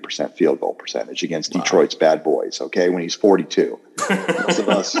 53% field goal percentage against Detroit's bad boys. Okay. When he's 42, most of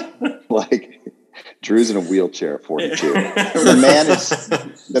us like Drew's in a wheelchair at 42. The man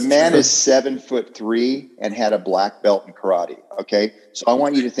is 7'3" and had a black belt in karate. Okay. So I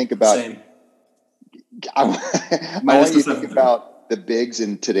want you to think about, I want you to think about the bigs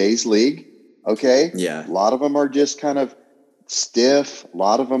in today's league. Okay. Yeah. A lot of them are just kind of stiff. A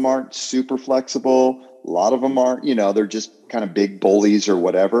lot of them aren't super flexible. A lot of them aren't, they're just kind of big bullies or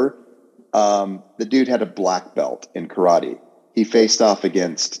whatever. The dude had a black belt in karate. He faced off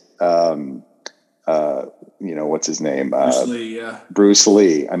against, what's his name? Bruce Lee, yeah. Bruce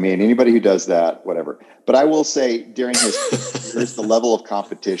Lee. I mean, anybody who does that, whatever. But I will say during his years, the level of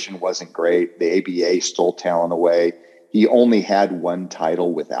competition wasn't great. The ABA stole talent away. He only had 1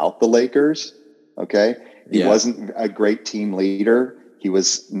 title without the Lakers. Okay. He wasn't a great team leader. He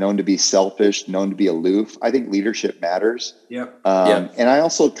was known to be selfish, known to be aloof. I think leadership matters. Yep. And I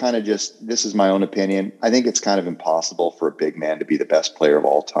also kind of this is my own opinion. I think it's kind of impossible for a big man to be the best player of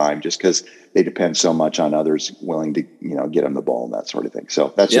all time just because they depend so much on others willing to, get him the ball and that sort of thing.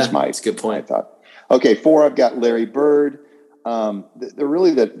 So that's just that's a good point. my thought. Okay. 4, I've got Larry Bird.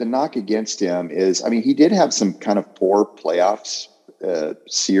 The knock against him is, he did have some kind of poor playoffs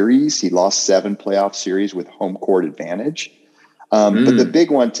series. He lost 7 playoff series with home court advantage. But the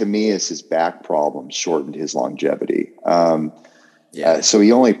big one to me is his back problems shortened his longevity. So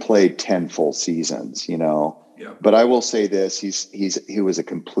he only played 10 full seasons, But I will say this: he was a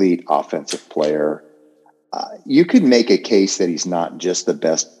complete offensive player. You could make a case that he's not just the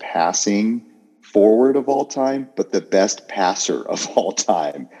best passing forward of all time, but the best passer of all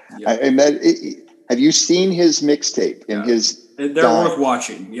time. Have you seen his mixtape in his? They're worth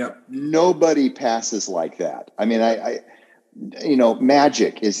watching. Yep. Nobody passes like that.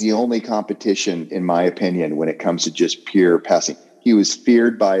 Magic is the only competition, in my opinion, when it comes to just pure passing. He was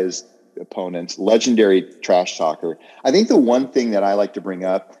feared by his opponents, legendary trash talker. I think the one thing that I like to bring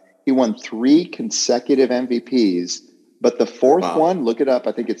up, he won 3 consecutive MVPs, but the 4th one, look it up,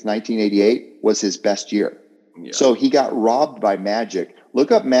 I think it's 1988, was his best year. Yeah. So he got robbed by Magic.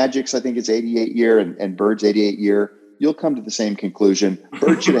 Look up Magic's, I think it's 88 year and Bird's 88 year. You'll come to the same conclusion.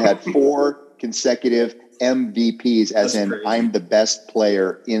 Bird should have had 4 consecutive MVPs, as in crazy. I'm the best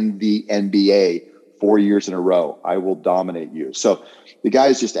player in the NBA 4 years in a row. I will dominate you. So the guy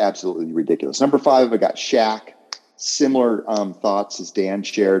is just absolutely ridiculous. Number 5, I got Shaq. Similar thoughts as Dan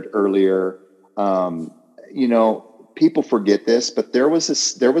shared earlier. People forget this, but there was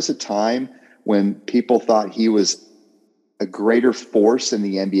a time when people thought he was a greater force in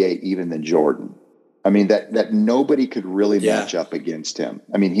the NBA even than Jordan. That nobody could really match up against him.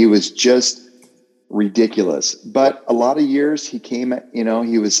 He was just ridiculous. But a lot of years he came,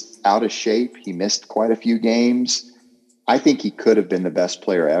 he was out of shape. He missed quite a few games. I think he could have been the best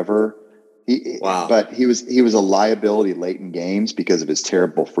player ever. But he was a liability late in games because of his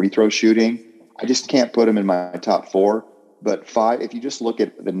terrible free throw shooting. I just can't put him in my top 4. But 5, if you just look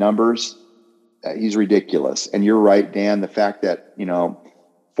at the numbers, he's ridiculous. And you're right, Dan, the fact that,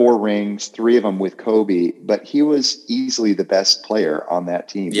 4 rings, 3 of them with Kobe, but he was easily the best player on that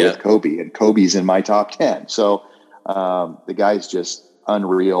team with Kobe, and Kobe's in my top 10. So the guy's just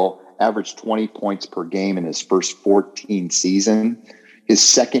unreal. Averaged 20 points per game in his first 14 season. His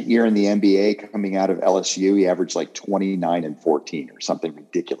second year in the NBA, coming out of LSU, he averaged like 29 and 14 or something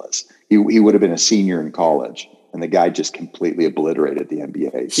ridiculous. He would have been a senior in college, and the guy just completely obliterated the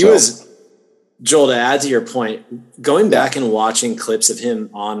NBA. He was, Joel, to add to your point, going back and watching clips of him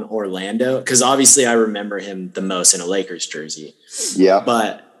on Orlando, because obviously I remember him the most in a Lakers jersey. Yeah.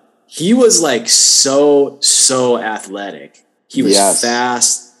 But he was like so athletic. He was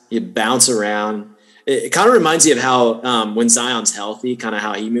fast. He'd bounce around. It kind of reminds me of how when Zion's healthy, kind of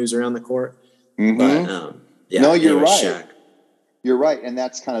how he moves around the court. Mm-hmm. But no, you're right. Shaq. You're right, and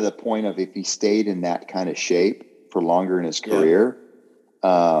that's kind of the point of if he stayed in that kind of shape for longer in his career,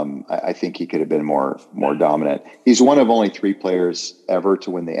 I think he could have been more dominant. He's one of only 3 players ever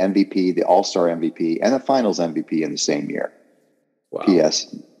to win the MVP, the All-Star MVP, and the Finals MVP in the same year. Wow.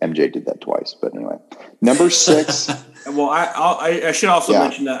 P.S. MJ did that twice, but anyway. Number 6. Well, I should also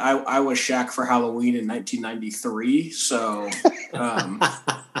mention that I was Shaq for Halloween in 1993, so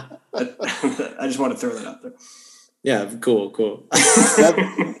I just want to throw that out there. Yeah, cool.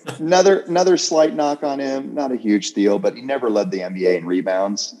 Another slight knock on him, not a huge deal, but he never led the NBA in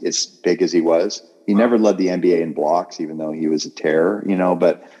rebounds as big as he was. He never led the NBA in blocks, even though he was a terror,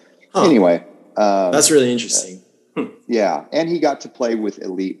 but anyway. That's really interesting. Yeah, and he got to play with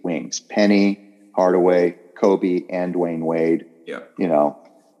elite wings, Penny, Hardaway, Kobe, and Dwayne Wade. Yeah.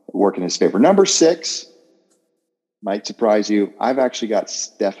 Work in his favor. Number 6, might surprise you. I've actually got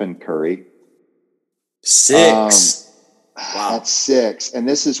Stephen Curry. 6. Wow. That's 6. And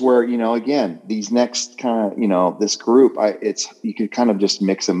this is where, again, these next kind of, this group, you could kind of just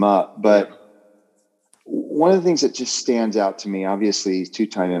mix them up. But one of the things that just stands out to me, obviously he's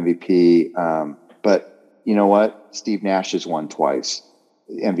 2-time MVP. But you know what? Steve Nash has won twice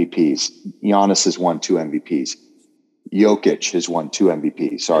MVPs. Giannis has won 2 MVPs. Jokic has won 2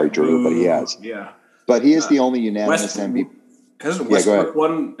 MVPs. Sorry, Drew, but he has. Yeah. But he is the only unanimous MVP. Has Westbrook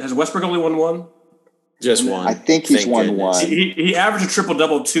only won 1? Just 1. I think he's won 1. He averaged a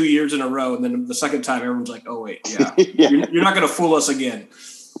triple-double 2 years in a row, and then the second time, everyone's like, oh, wait, You're not going to fool us again.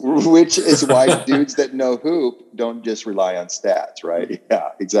 Which is why dudes that know hoop don't just rely on stats, right? Yeah,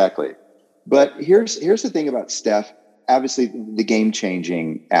 exactly. But here's the thing about Steph. Obviously, the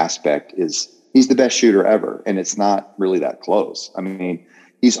game-changing aspect is he's the best shooter ever, and it's not really that close. I mean,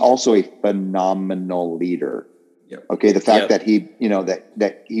 he's also a phenomenal leader. Yep. Okay, the fact that he,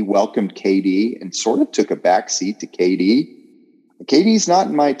 that he welcomed KD and sort of took a back seat to KD. KD's not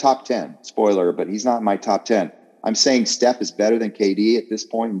in my top 10, spoiler, but he's not in my top 10. I'm saying Steph is better than KD at this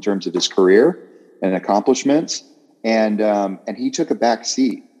point in terms of his career and accomplishments. And he took a back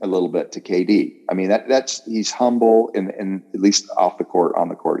seat a little bit to KD. I mean, that's he's humble and at least off the court, on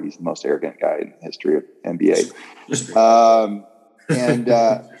the court, he's the most arrogant guy in the history of NBA.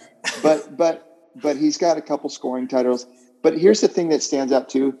 But he's got a couple scoring titles. But here's the thing that stands out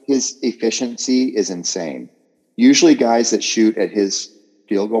too: his efficiency is insane. Usually, guys that shoot at his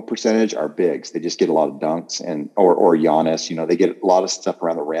field goal percentage are bigs. They just get a lot of dunks or Giannis. They get a lot of stuff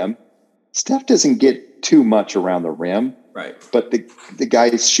around the rim. Steph doesn't get too much around the rim, right? But the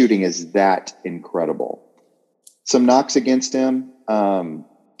guy's shooting is that incredible. Some knocks against him.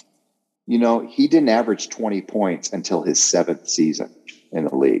 He didn't average 20 points until his 7th season in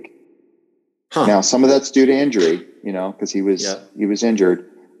the league. Huh. Now, some of that's due to injury, because he was injured,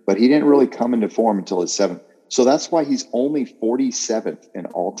 but he didn't really come into form until his 7th. So that's why he's only 47th in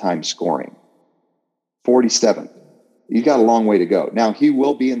all-time scoring. 47th. He's got a long way to go. Now, he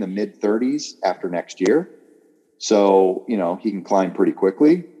will be in the mid-30s after next year. So, he can climb pretty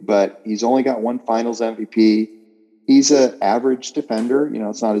quickly, but he's only got one finals MVP. He's an average defender.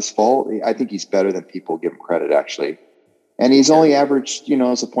 It's not his fault. I think he's better than people give him credit, actually. And he's only averaged,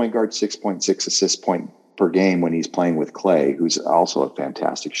 as a point guard, 6.6 assists point per game when he's playing with Clay, who's also a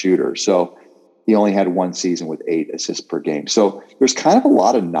fantastic shooter. So he only had one season with 8 assists per game. So there's kind of a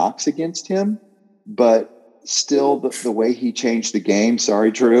lot of knocks against him, but still the way he changed the game.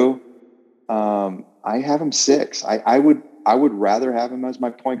 Sorry, Drew. I have him 6. I would rather have him as my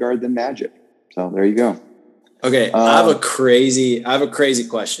point guard than Magic. So there you go. Okay. I have a crazy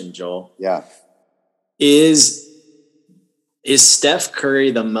question, Joel. Yeah. Is Steph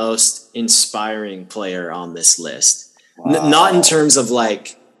Curry the most inspiring player on this list? Wow. Not in terms of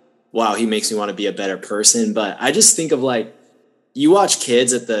wow, he makes me want to be a better person, but I just think of you watch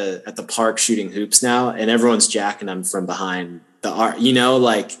kids at the park shooting hoops now, and everyone's jacking them from behind the arc.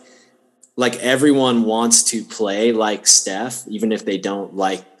 Everyone wants to play like Steph, even if they don't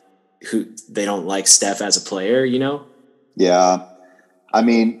like Steph as a player. Yeah, I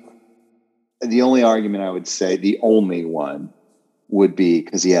mean, the only argument I would say, the only one, would be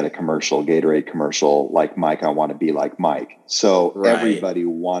because he had a Gatorade commercial, like Mike, I want to be like Mike. So Everybody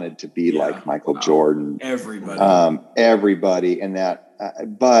wanted to be like Michael Jordan. Everybody. And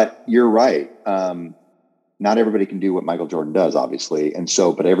that, but you're right. Not everybody can do what Michael Jordan does, obviously.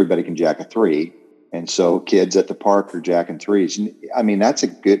 But everybody can jack a 3. And so kids at the park are jacking 3s. I mean, that's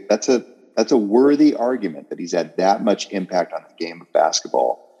a worthy argument that he's had that much impact on the game of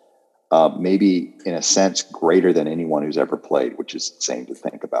basketball. Maybe in a sense greater than anyone who's ever played, which is insane to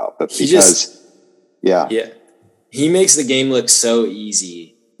think about. But he makes the game look so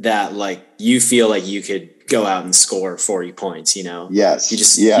easy that you feel like you could go out and score 40 points. Yes,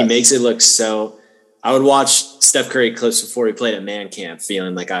 he makes it look so. I would watch Steph Curry clips before he played at Man Camp,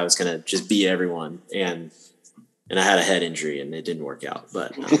 feeling like I was gonna just beat everyone, and I had a head injury and it didn't work out.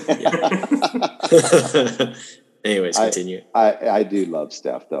 But anyways, continue. I do love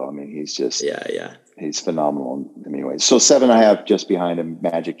Steph, though. I mean, he's just he's phenomenal in many ways. So 7, I have just behind him,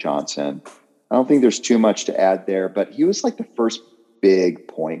 Magic Johnson. I don't think there's too much to add there, but he was the first big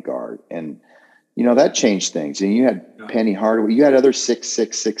point guard, and that changed things. And you had Penny Hardaway, you had other 6'6",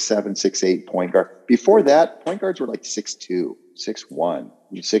 6'7", 6'8" point guard. Before that, point guards were 6'2", 6'1",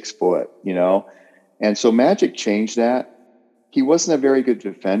 6 foot. And so Magic changed that. He wasn't a very good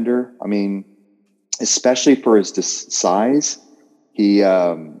defender. I mean, especially for his size, he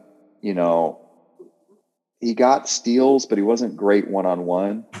got steals, but he wasn't great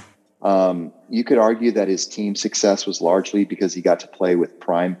one-on-one. You could argue that his team success was largely because he got to play with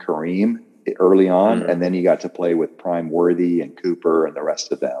prime Kareem early on, and then he got to play with prime Worthy and Cooper and the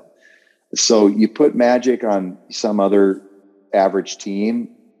rest of them. So you put Magic on some other average team,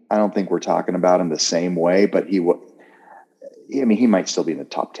 I don't think we're talking about him the same way, but he might still be in the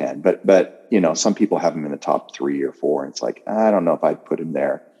top 10, but some people have him in the top 3 or 4. And it's I don't know if I'd put him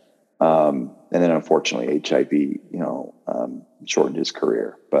there. And then unfortunately HIV, shortened his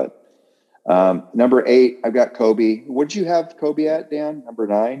career, but number 8, I've got Kobe. What did you have Kobe at, Dan? Number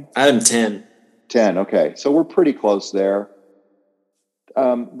 9? I had him 10. 10. Okay. So we're pretty close there.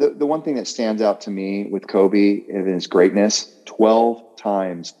 The one thing that stands out to me with Kobe and his greatness, 12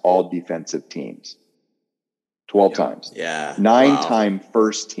 times all defensive teams. 12 times. Yeah. 9-time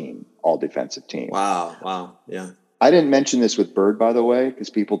first team all defensive team. Wow. Yeah. I didn't mention this with Bird, by the way, because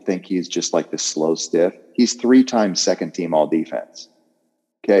people think he's just like the slow stiff. He's 3 times second team all defense.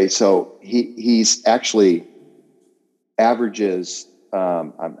 Okay, so he's actually averages.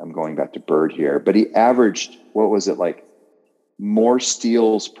 I'm going back to Bird here, but he averaged, what was it, like more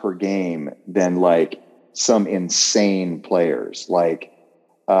steals per game than like some insane players, like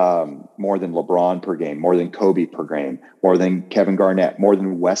more than LeBron per game, more than Kobe per game, more than Kevin Garnett, more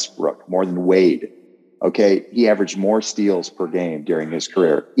than Westbrook, more than Wade. Okay, he averaged more steals per game during his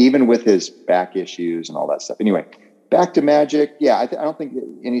career, even with his back issues and all that stuff. Anyway, back to Magic. Yeah, I don't think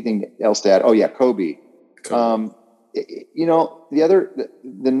anything else to add. Oh yeah, Kobe. You know,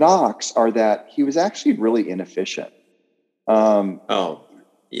 the knocks are that he was actually really inefficient.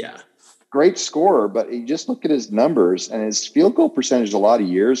 Great scorer, but you just look at his numbers, and his field goal percentage a lot of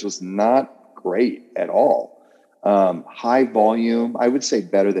years was not great at all. High volume, I would say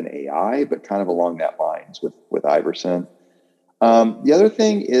better than AI, but kind of along that lines with Iverson. The other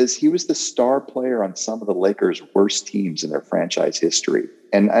thing is he was the star player on some of the Lakers' worst teams in their franchise history.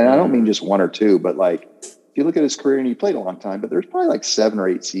 And I don't mean just 1 or 2, but like if you look at his career, and he played a long time, but there's probably like 7 or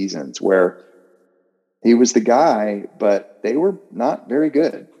 8 seasons where he was the guy, but they were not very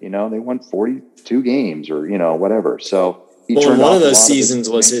good. You know, they won 42 games or, you know, whatever. So one of those seasons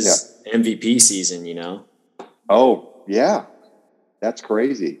was his MVP season, you know? Oh, yeah. That's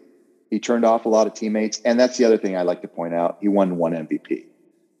crazy. He turned off a lot of teammates. And that's the other thing I like to point out. He won 1 MVP.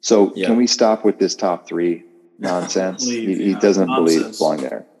 So can we stop with this top 3 nonsense? He doesn't believe belong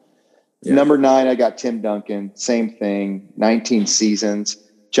there. Yeah. Number 9, I got Tim Duncan. Same thing. 19 seasons.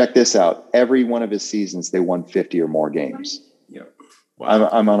 Check this out. Every one of his seasons, they won 50 or more games. Yep. Wow.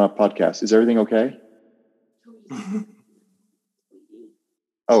 I'm on a podcast. Is everything okay?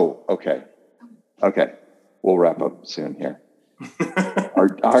 Oh, okay. Okay. We'll wrap up soon here. Our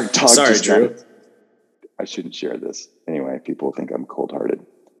dog. Sorry, Drew. I shouldn't share this. Anyway, people think I'm cold-hearted,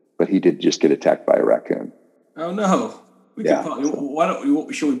 but he did just get attacked by a raccoon. Oh no!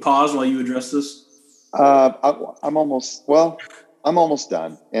 Should we pause while you address this? I'm almost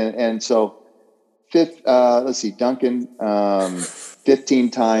done. And so fifth. Let's see, Duncan. 15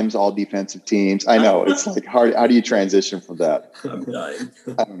 times all defensive teams. I know it's like hard. How do you transition from that? I'm dying.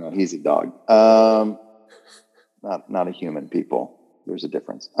 I don't know. He's a dog. Not a human, people. There's a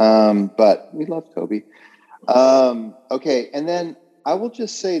difference. But we love Kobe. Okay. And then I will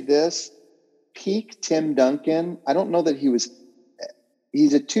just say this, peak Tim Duncan. I don't know that he's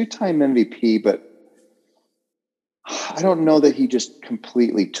a 2-time MVP, but I don't know that he just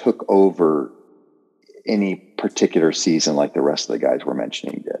completely took over any particular season like the rest of the guys we're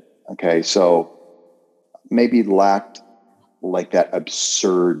mentioning did. Okay. So maybe lacked like that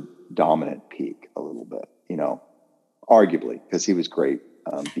absurd dominant peak a little bit, you know, arguably, because he was great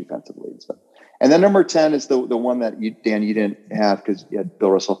defensively and stuff. And then number 10 is the one that you didn't have because you had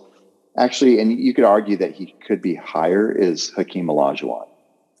Bill Russell. Actually, and you could argue that he could be higher, is Hakeem Olajuwon.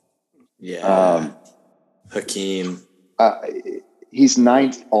 Yeah. Hakeem. He's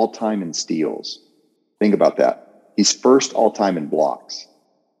 9th all-time in steals. Think about that. He's 1st all-time in blocks.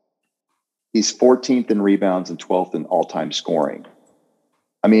 He's 14th in rebounds and 12th in all-time scoring.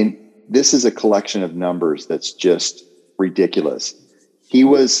 I mean, this is a collection of numbers that's just ridiculous. He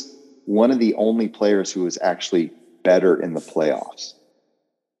was one of the only players who was actually better in the playoffs,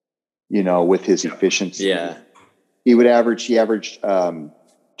 you know, with his efficiency. Yeah. He averaged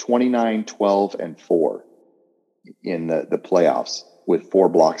 29, 12, and 4 in the playoffs with 4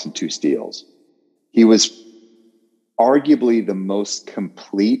 blocks and 2 steals. He was arguably the most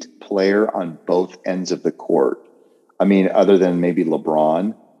complete player on both ends of the court. I mean, other than maybe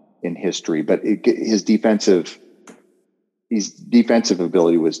LeBron in history, but his defensive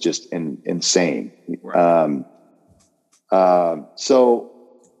ability was just insane. Right. So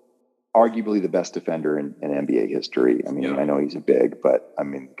arguably the best defender in NBA history. I mean, I know he's a big, but I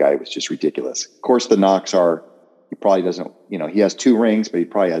mean, the guy was just ridiculous. Of course, the knocks are, he probably doesn't, you know, he has 2 rings, but he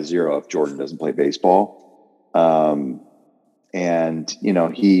probably has 0 if Jordan doesn't play baseball. And, you know,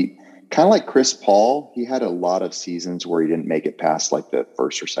 he kind of like Chris Paul, he had a lot of seasons where he didn't make it past like the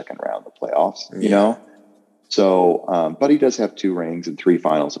 1st or 2nd round of the playoffs, you know? So, but he does have 2 rings and 3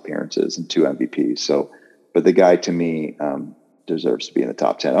 finals appearances and 2 MVPs. So, but the guy to me, deserves to be in the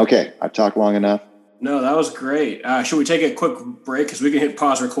top 10. Okay. I've talked long enough. No, that was great. Should we take a quick break? Cause we can hit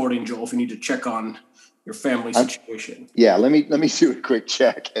pause recording, Joel, if you need to check on your family situation. Yeah. Let me do a quick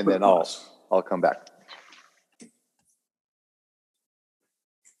check and then I'll come back.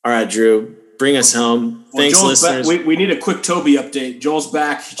 All right, Drew, bring us home. Thanks, Joel's listeners. we need a quick Toby update. Joel's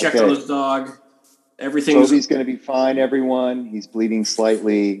back. He checked on his dog. Toby's going to be fine, everyone. He's bleeding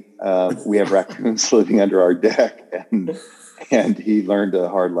slightly. We have raccoons living under our deck, and he learned a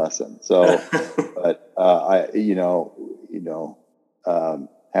hard lesson. So, but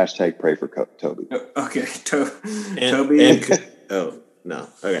hashtag pray for Toby. Okay, Toby. No.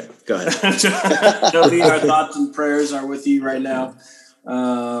 Okay, go ahead. Toby, our thoughts and prayers are with you right now.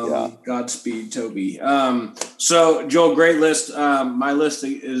 Godspeed, Toby. So Joel, great list. My list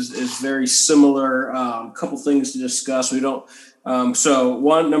is very similar. Couple things to discuss. We don't.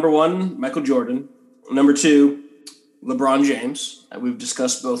 Number one, Michael Jordan. Number two, LeBron James. We've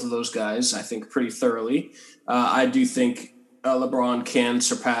discussed both of those guys, I think, pretty thoroughly. I do think LeBron can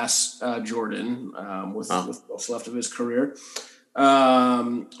surpass Jordan with what's left of his career.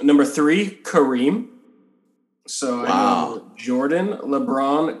 Number three, Kareem. So I know Jordan,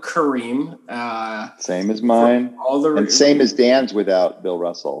 LeBron, Kareem. Same as mine. And same as Dan's without Bill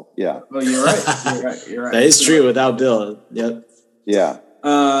Russell. Yeah. Oh, you're right. You're right. That is true without Bill. Yep. Yeah.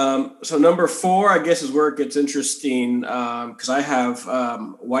 So number four, I guess, is where it gets interesting because I have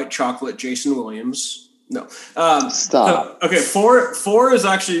white chocolate Jason Williams. No. Stop. Okay. Four is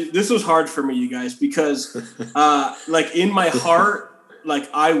actually, this was hard for me, you guys, because in my heart,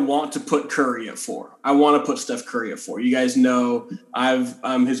 I want to put Curry at 4. I want to put Steph Curry at 4. You guys know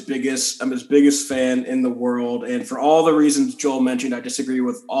I'm his biggest fan in the world. And for all the reasons Joel mentioned, I disagree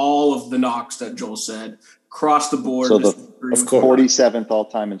with all of the knocks that Joel said. Across the board. So the 47th all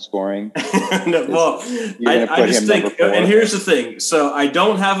time in scoring. I just think, and here's the thing. So I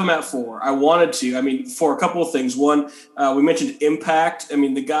don't have him at 4. I wanted to. For a couple of things. One, we mentioned impact.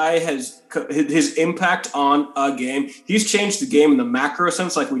 The guy has his impact on a game. He's changed the game in the macro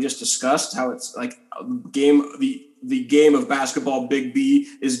sense, like we just discussed. How it's like the game of basketball, Big B,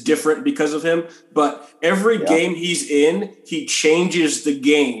 is different because of him. But every game he's in, he changes the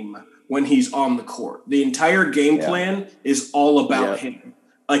game. When he's on the court, the entire game plan is all about him.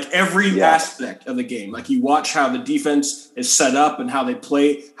 Like every aspect of the game. Like you watch how the defense is set up and how they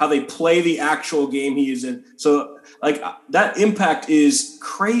play the actual game he is in. So that impact is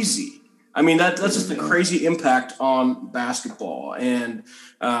crazy. That's just a crazy impact on basketball. And,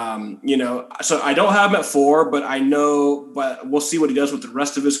 so I don't have him at 4, but we'll see what he does with the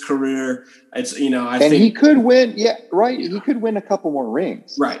rest of his career. It's, I think he could win. Yeah. Right. He could win a couple more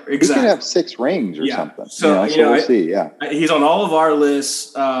rings. Right. Exactly. He could have 6 rings or something. So, we'll see. Yeah. He's on all of our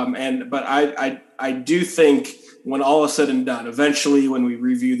lists. But I do think when all is said and done, eventually when we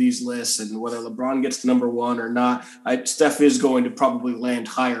review these lists and whether LeBron gets to number 1 or not, Steph is going to probably land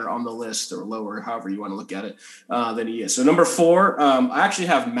higher on the list or lower, however you want to look at it, than he is. So number 4, I actually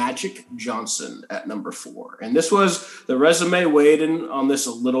have Magic Johnson at number 4. And this was the resume weighed in on this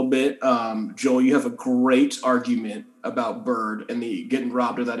a little bit. Joel, you have a great argument about Bird and the getting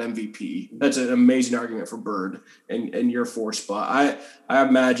robbed of that MVP. That's an amazing argument for Bird and your 4 spot. I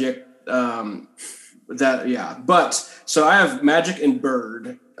have Magic. So I have Magic and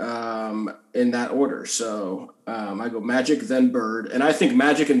Bird in that order. So I go Magic, then Bird, and I think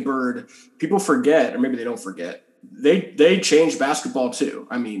Magic and Bird, people forget, or maybe they don't forget, they changed basketball too.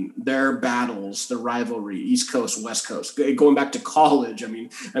 Their battles, the rivalry, East Coast, West Coast, going back to college.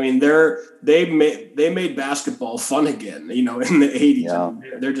 They made basketball fun again. In the 80s,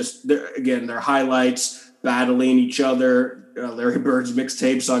 yeah. Their highlights, battling each other. Larry Bird's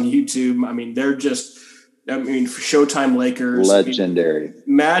mixtapes on YouTube. They're just. Showtime Lakers. Legendary.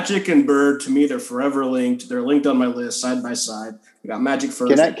 Magic and Bird, to me, they're forever linked. They're linked on my list side by side. I got Magic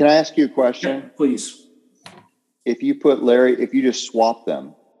first. Can I ask you a question? Yeah, please. If you just swap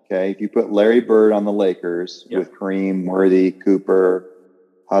them, okay? If you put Larry Bird on the Lakers with Kareem, Worthy, Cooper,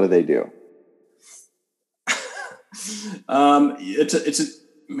 how do they do?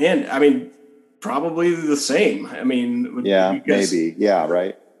 Probably the same. Maybe. Yeah,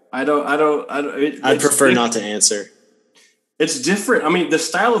 right. I'd prefer not to answer. It's different. The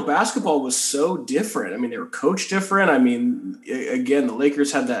style of basketball was so different. They were coached different. Again, the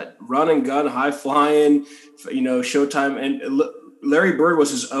Lakers had that run and gun, high flying, Showtime. And Larry Bird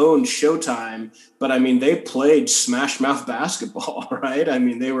was his own Showtime, but they played smash mouth basketball, right?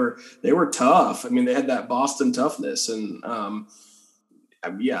 They were tough. They had that Boston toughness, and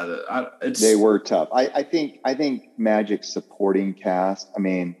they were tough. I think Magic's supporting cast.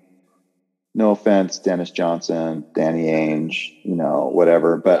 No offense, Dennis Johnson, Danny Ainge,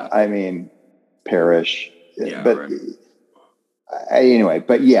 whatever. But Parrish. Yeah, but right. Anyway,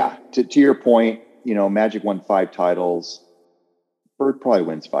 but yeah, to your point, Magic won 5 titles. Bird probably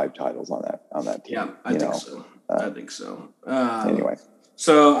wins 5 titles on that team. Yeah, I think so. Anyway.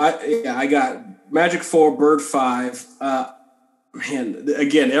 So I got Magic 4, Bird 5. Man,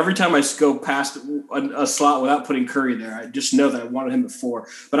 again, every time I go past a slot without putting Curry there, I just know that I wanted him before.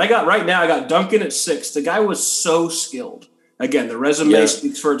 But I got Duncan at 6. The guy was so skilled. Again, the resume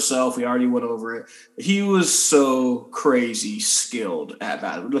speaks for itself. We already went over it. He was so crazy skilled at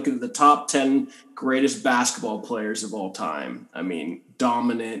that. We're looking at the top 10 greatest basketball players of all time. I mean,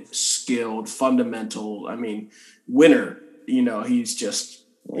 dominant, skilled, fundamental. I mean, winner. He's just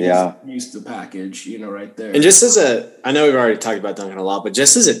he's the package, right there. And just I know we've already talked about Duncan a lot, but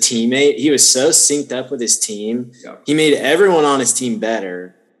just as a teammate, he was so synced up with his team. Yeah. He made everyone on his team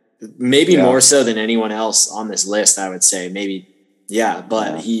better. Maybe more so than anyone else on this list, I would say. Maybe,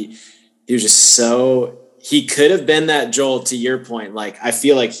 but he was just he could have been that, Joel, to your point. Like, I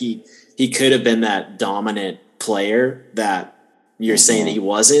feel like he could have been that dominant player that you're saying he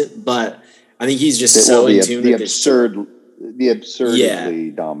wasn't, but I think he's just so in tune with the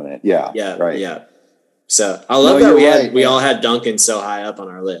absurdly dominant. Yeah. Yeah. Right. Yeah. So I love that we all had Duncan so high up on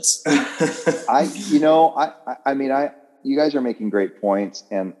our list. You guys are making great points,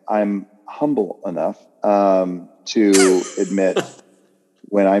 and I'm humble enough to admit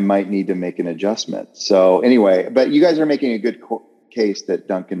when I might need to make an adjustment. So anyway, but you guys are making a good case that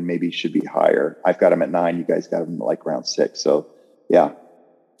Duncan maybe should be higher. I've got him at 9. You guys got him like around 6. So yeah.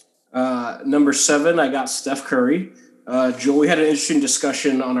 Number 7, I got Steph Curry. Joel, we had an interesting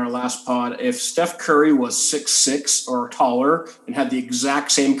discussion on our last pod. If Steph Curry was 6'6" or taller and had the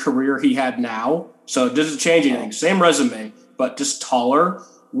exact same career he had now, so it doesn't change anything, same resume, but just taller,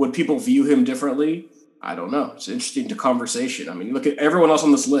 would people view him differently? I don't know. It's interesting to conversation. I mean, look at everyone else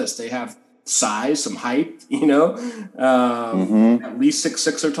on this list. They have size, some height, at least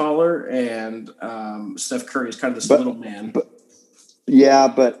 6'6" or taller, and Steph Curry is kind of this little man. But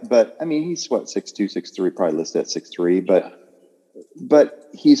I mean, he's 6'2", 6'3", probably listed at 6'3", but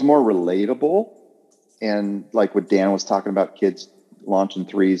he's more relatable. And like what Dan was talking about, kids launching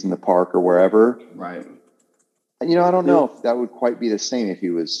threes in the park or wherever. Right. I don't know if that would quite be the same if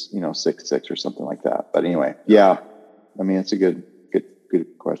he was, 6'6" or something like that. But anyway, I mean, it's a good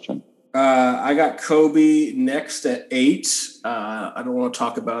question. I got Kobe next at 8. I don't want to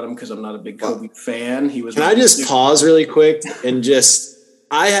talk about him because I'm not a big Kobe fan. Can I just pause really quick and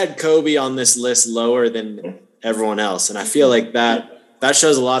I had Kobe on this list lower than everyone else, and I feel like that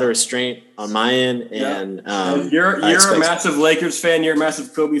shows a lot of restraint on my end. And you're a massive Lakers fan. You're a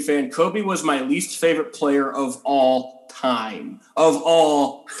massive Kobe fan. Kobe was my least favorite player of all time. I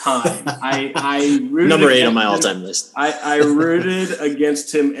rooted number 8 on my all-time list. I rooted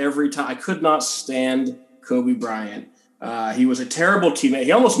against him every time. I could not stand Kobe Bryant. He was a terrible teammate.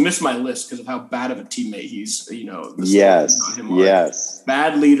 He almost missed my list because of how bad of a teammate he's, Yes.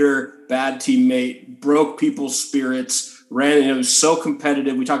 Bad leader, bad teammate, broke people's spirits, it was so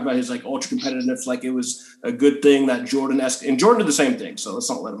competitive. We talked about his ultra competitiveness, like it was a good thing that Jordan-esque, and Jordan did the same thing. So let's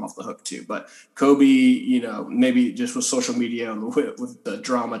not let him off the hook too. But Kobe, maybe just with social media and with the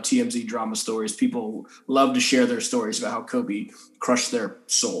drama, TMZ drama stories, people love to share their stories about how Kobe crushed their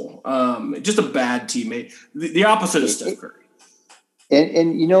soul. Just a bad teammate. The opposite of Steph Curry.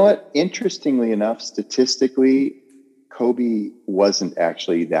 And you know what? Interestingly enough, statistically, Kobe wasn't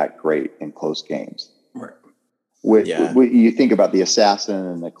actually that great in close games. Right. You think about the assassin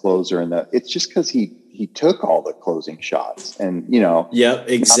and the closer, it's just because he took all the closing shots, and Yep,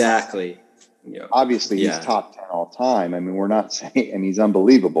 exactly. Obviously, he's top 10 all time. I mean, we're not saying, he's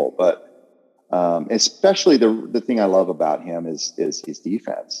unbelievable, but especially the thing I love about him is his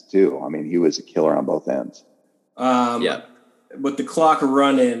defense too. I mean, he was a killer on both ends. With the clock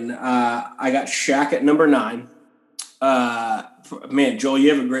running, I got Shaq at number 9. Man, Joel,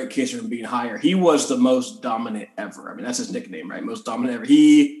 you have a great case for him being higher. He was the most dominant ever. I mean, that's his nickname, right? Most dominant ever.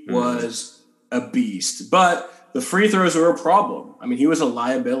 He was a beast. But the free throws were a problem. I mean, he was a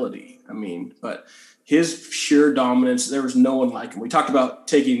liability. But his sheer dominance, there was no one like him. We talked about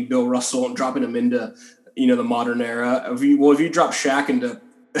taking Bill Russell and dropping him into, the modern era. If you drop Shaq into,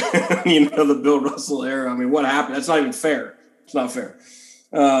 the Bill Russell era, what happened? That's not even fair. It's not fair.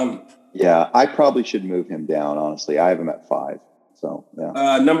 I probably should move him down, honestly. I have him at 5. So,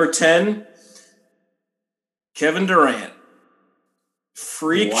 yeah. Number 10, Kevin Durant.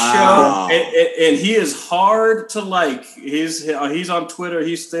 Freak show. And he is hard to like. He's on Twitter.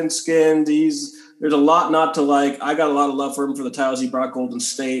 He's thin-skinned. There's a lot not to like. I got a lot of love for him for the titles he brought Golden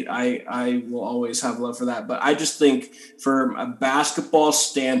State. I will always have love for that. But I just think from a basketball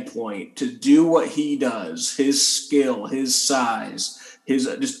standpoint, to do what he does, his skill, his size, his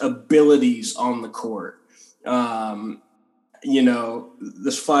just abilities on the court.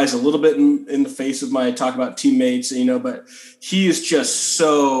 This flies a little bit in the face of my talk about teammates, but he is just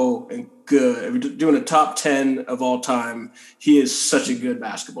so good. If you're doing a top 10 of all time, he is such a good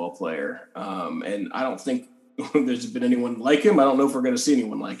basketball player. And I don't think there's been anyone like him. I don't know if we're going to see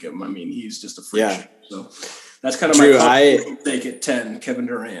anyone like him. I mean, he's just a freak. Yeah. So that's kind of Drew, my take at 10, Kevin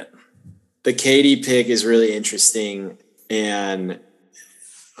Durant. The KD pick is really interesting, and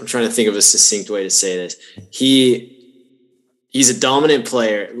I'm trying to think of a succinct way to say this. He's a dominant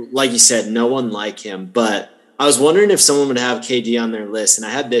player. Like you said, no one like him, but I was wondering if someone would have KD on their list, and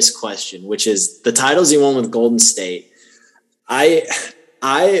I had this question, which is the titles he won with Golden State. I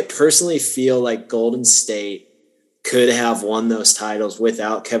personally feel like Golden State could have won those titles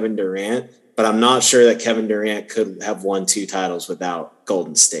without Kevin Durant, but I'm not sure that Kevin Durant could have won 2 titles without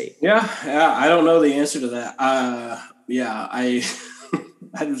Golden State. Yeah, I don't know the answer to that. I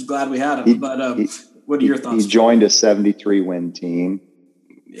was glad we had him, but what are your thoughts? He joined a 73-win team.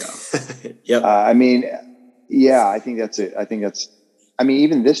 Yeah. Yep. I think that's it.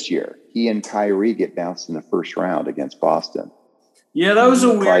 Even this year, he and Kyrie get bounced in the first round against Boston. Yeah, that was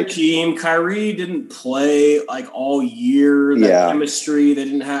a weird team. Kyrie didn't play like all year. Chemistry they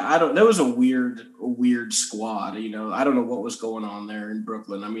didn't have. That was a weird squad. I don't know what was going on there in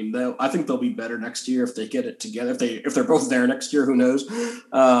Brooklyn. I mean, I think they'll be better next year if they get it together. If they're both there next year, who knows?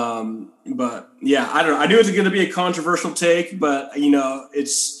 But yeah, I don't know. I knew it was going to be a controversial take, but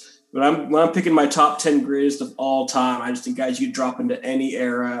it's when I'm picking my top 10 greatest of all time. I just think guys you drop into any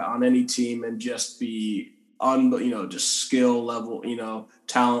era on any team and just be just skill level,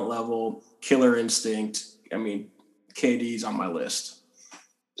 talent level, killer instinct. I mean, KD's on my list.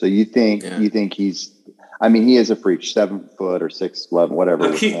 So you think he's? He is a freak, 7 foot or 6'11", whatever.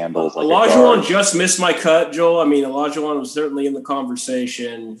 With handles. Olajuwon just missed my cut, Joel. Olajuwon was certainly in the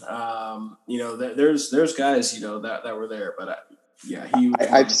conversation. There's guys that were there, but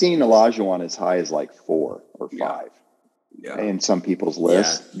I've seen Olajuwon as high as like 4 or 5. Yeah. In some people's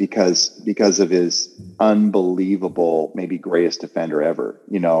lists because of his unbelievable, maybe greatest defender ever,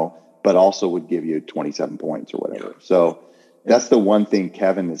 but also would give you 27 points or whatever. Yeah. So that's the one thing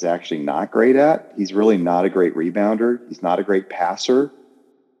Kevin is actually not great at. He's really not a great rebounder. He's not a great passer,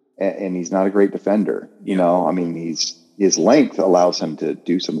 and he's not a great defender. His length allows him to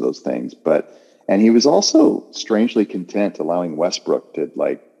do some of those things, and he was also strangely content allowing Westbrook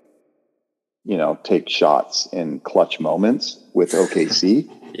to take shots in clutch moments with OKC.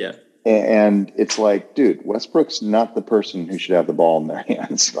 Yeah. And it's like, dude, Westbrook's not the person who should have the ball in their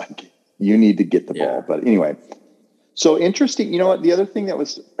hands. Like, you need to get the ball. But anyway, so interesting. You know what? The other thing that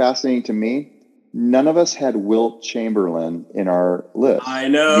was fascinating to me, none of us had Wilt Chamberlain in our list. I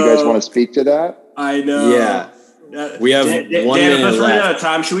know. You guys want to speak to that? I know. Yeah. We have 1 minute let's run left. out of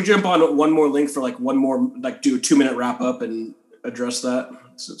time. Should we jump on one more link for one more, do a 2-minute wrap up and address that?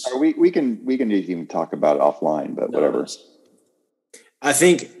 We can even talk about it offline, but whatever. I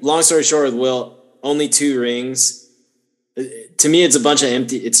think, long story short, with Wilt, only 2 rings. To me, it's a bunch of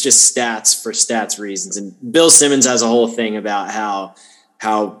empty. It's just stats for stats reasons. And Bill Simmons has a whole thing about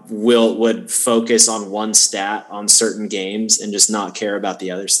how Wilt would focus on one stat on certain games and just not care about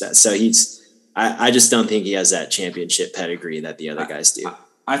the other stats. So I just don't think he has that championship pedigree that the other guys do.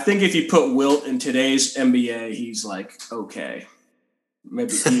 I think if you put Wilt in today's NBA, he's okay.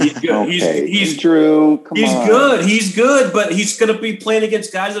 Maybe he's good. Okay. He's Drew. Come on. Good. He's good, but he's going to be playing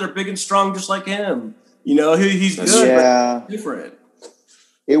against guys that are big and strong, just like him. He's good. Yeah, but different.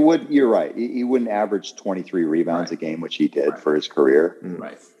 It would. You're right. He wouldn't average 23 rebounds a game, which he did for his career.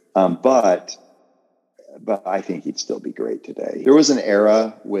 Right. But I think he'd still be great today. There was an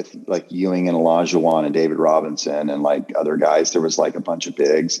era with Ewing and Olajuwon and David Robinson and other guys. There was a bunch of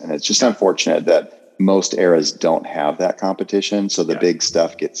bigs, and it's just unfortunate that most eras don't have that competition. So the big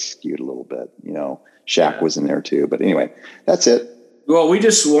stuff gets skewed a little bit. Shaq was in there too. But anyway, that's it. Well, we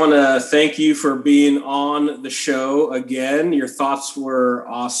just want to thank you for being on the show again. Your thoughts were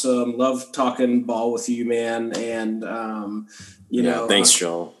awesome. Love talking ball with you, man. And, thanks,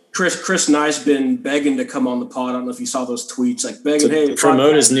 Joel. Chris Nye's been begging to come on the pod. I don't know if you saw those tweets, begging, to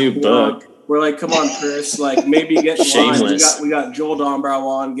promote his new book. We're come on, Chris, maybe get in Shameless. line. We got Joel Dombrau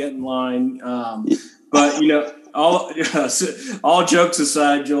on, get in line. But all jokes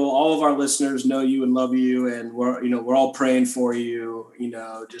aside, Joel, all of our listeners know you and love you, and we're all praying for you. In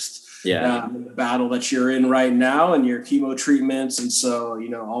the battle that you're in right now and your chemo treatments, and so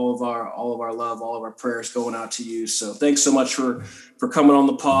all of our love, all of our prayers going out to you. So thanks so much for coming on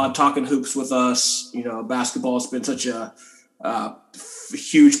the pod, talking hoops with us. Basketball has been such a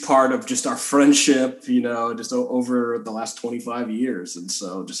huge part of just our friendship, just over the last 25 years. And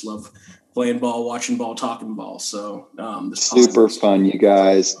so just love playing ball, watching ball, talking ball. So super fun, you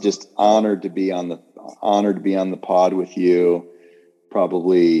guys. Just honored to be on the pod with you.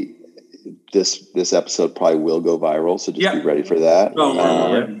 Probably, this episode probably will go viral. So just be ready for that.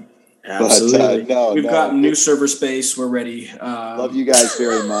 Absolutely. We've got new server space. We're ready. Love you guys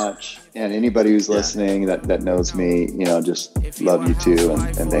very much. And anybody who's listening that knows me, just love you too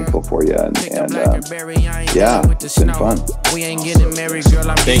and thankful for you. And it's been fun. We ain't getting married, girl.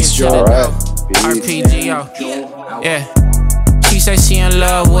 Thanks, Joel. All right. RPGO. Yeah. She say she in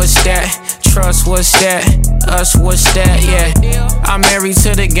love, what's that? Trust, what's that? Us, what's that? Yeah. I'm married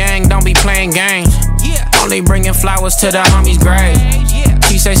to the gang, don't be playing games. Only bringing flowers to the homie's grave.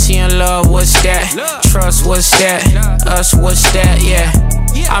 She say she in love, what's that? Trust, what's that? Us, what's that? Yeah.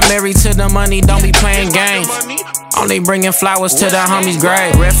 I'm married to the money, don't be playing games. Only bringing flowers to the homie's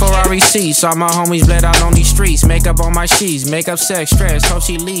grave. Red Ferrari seats, all my homies bled out on these streets. Makeup on my sheets, makeup sex, stress. Hope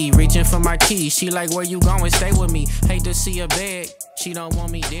she leave, reaching for my keys. She like, where you going? Stay with me. Hate to see her beg. She don't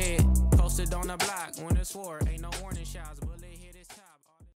want me dead. Posted on the block when it's war, ain't no warning shots.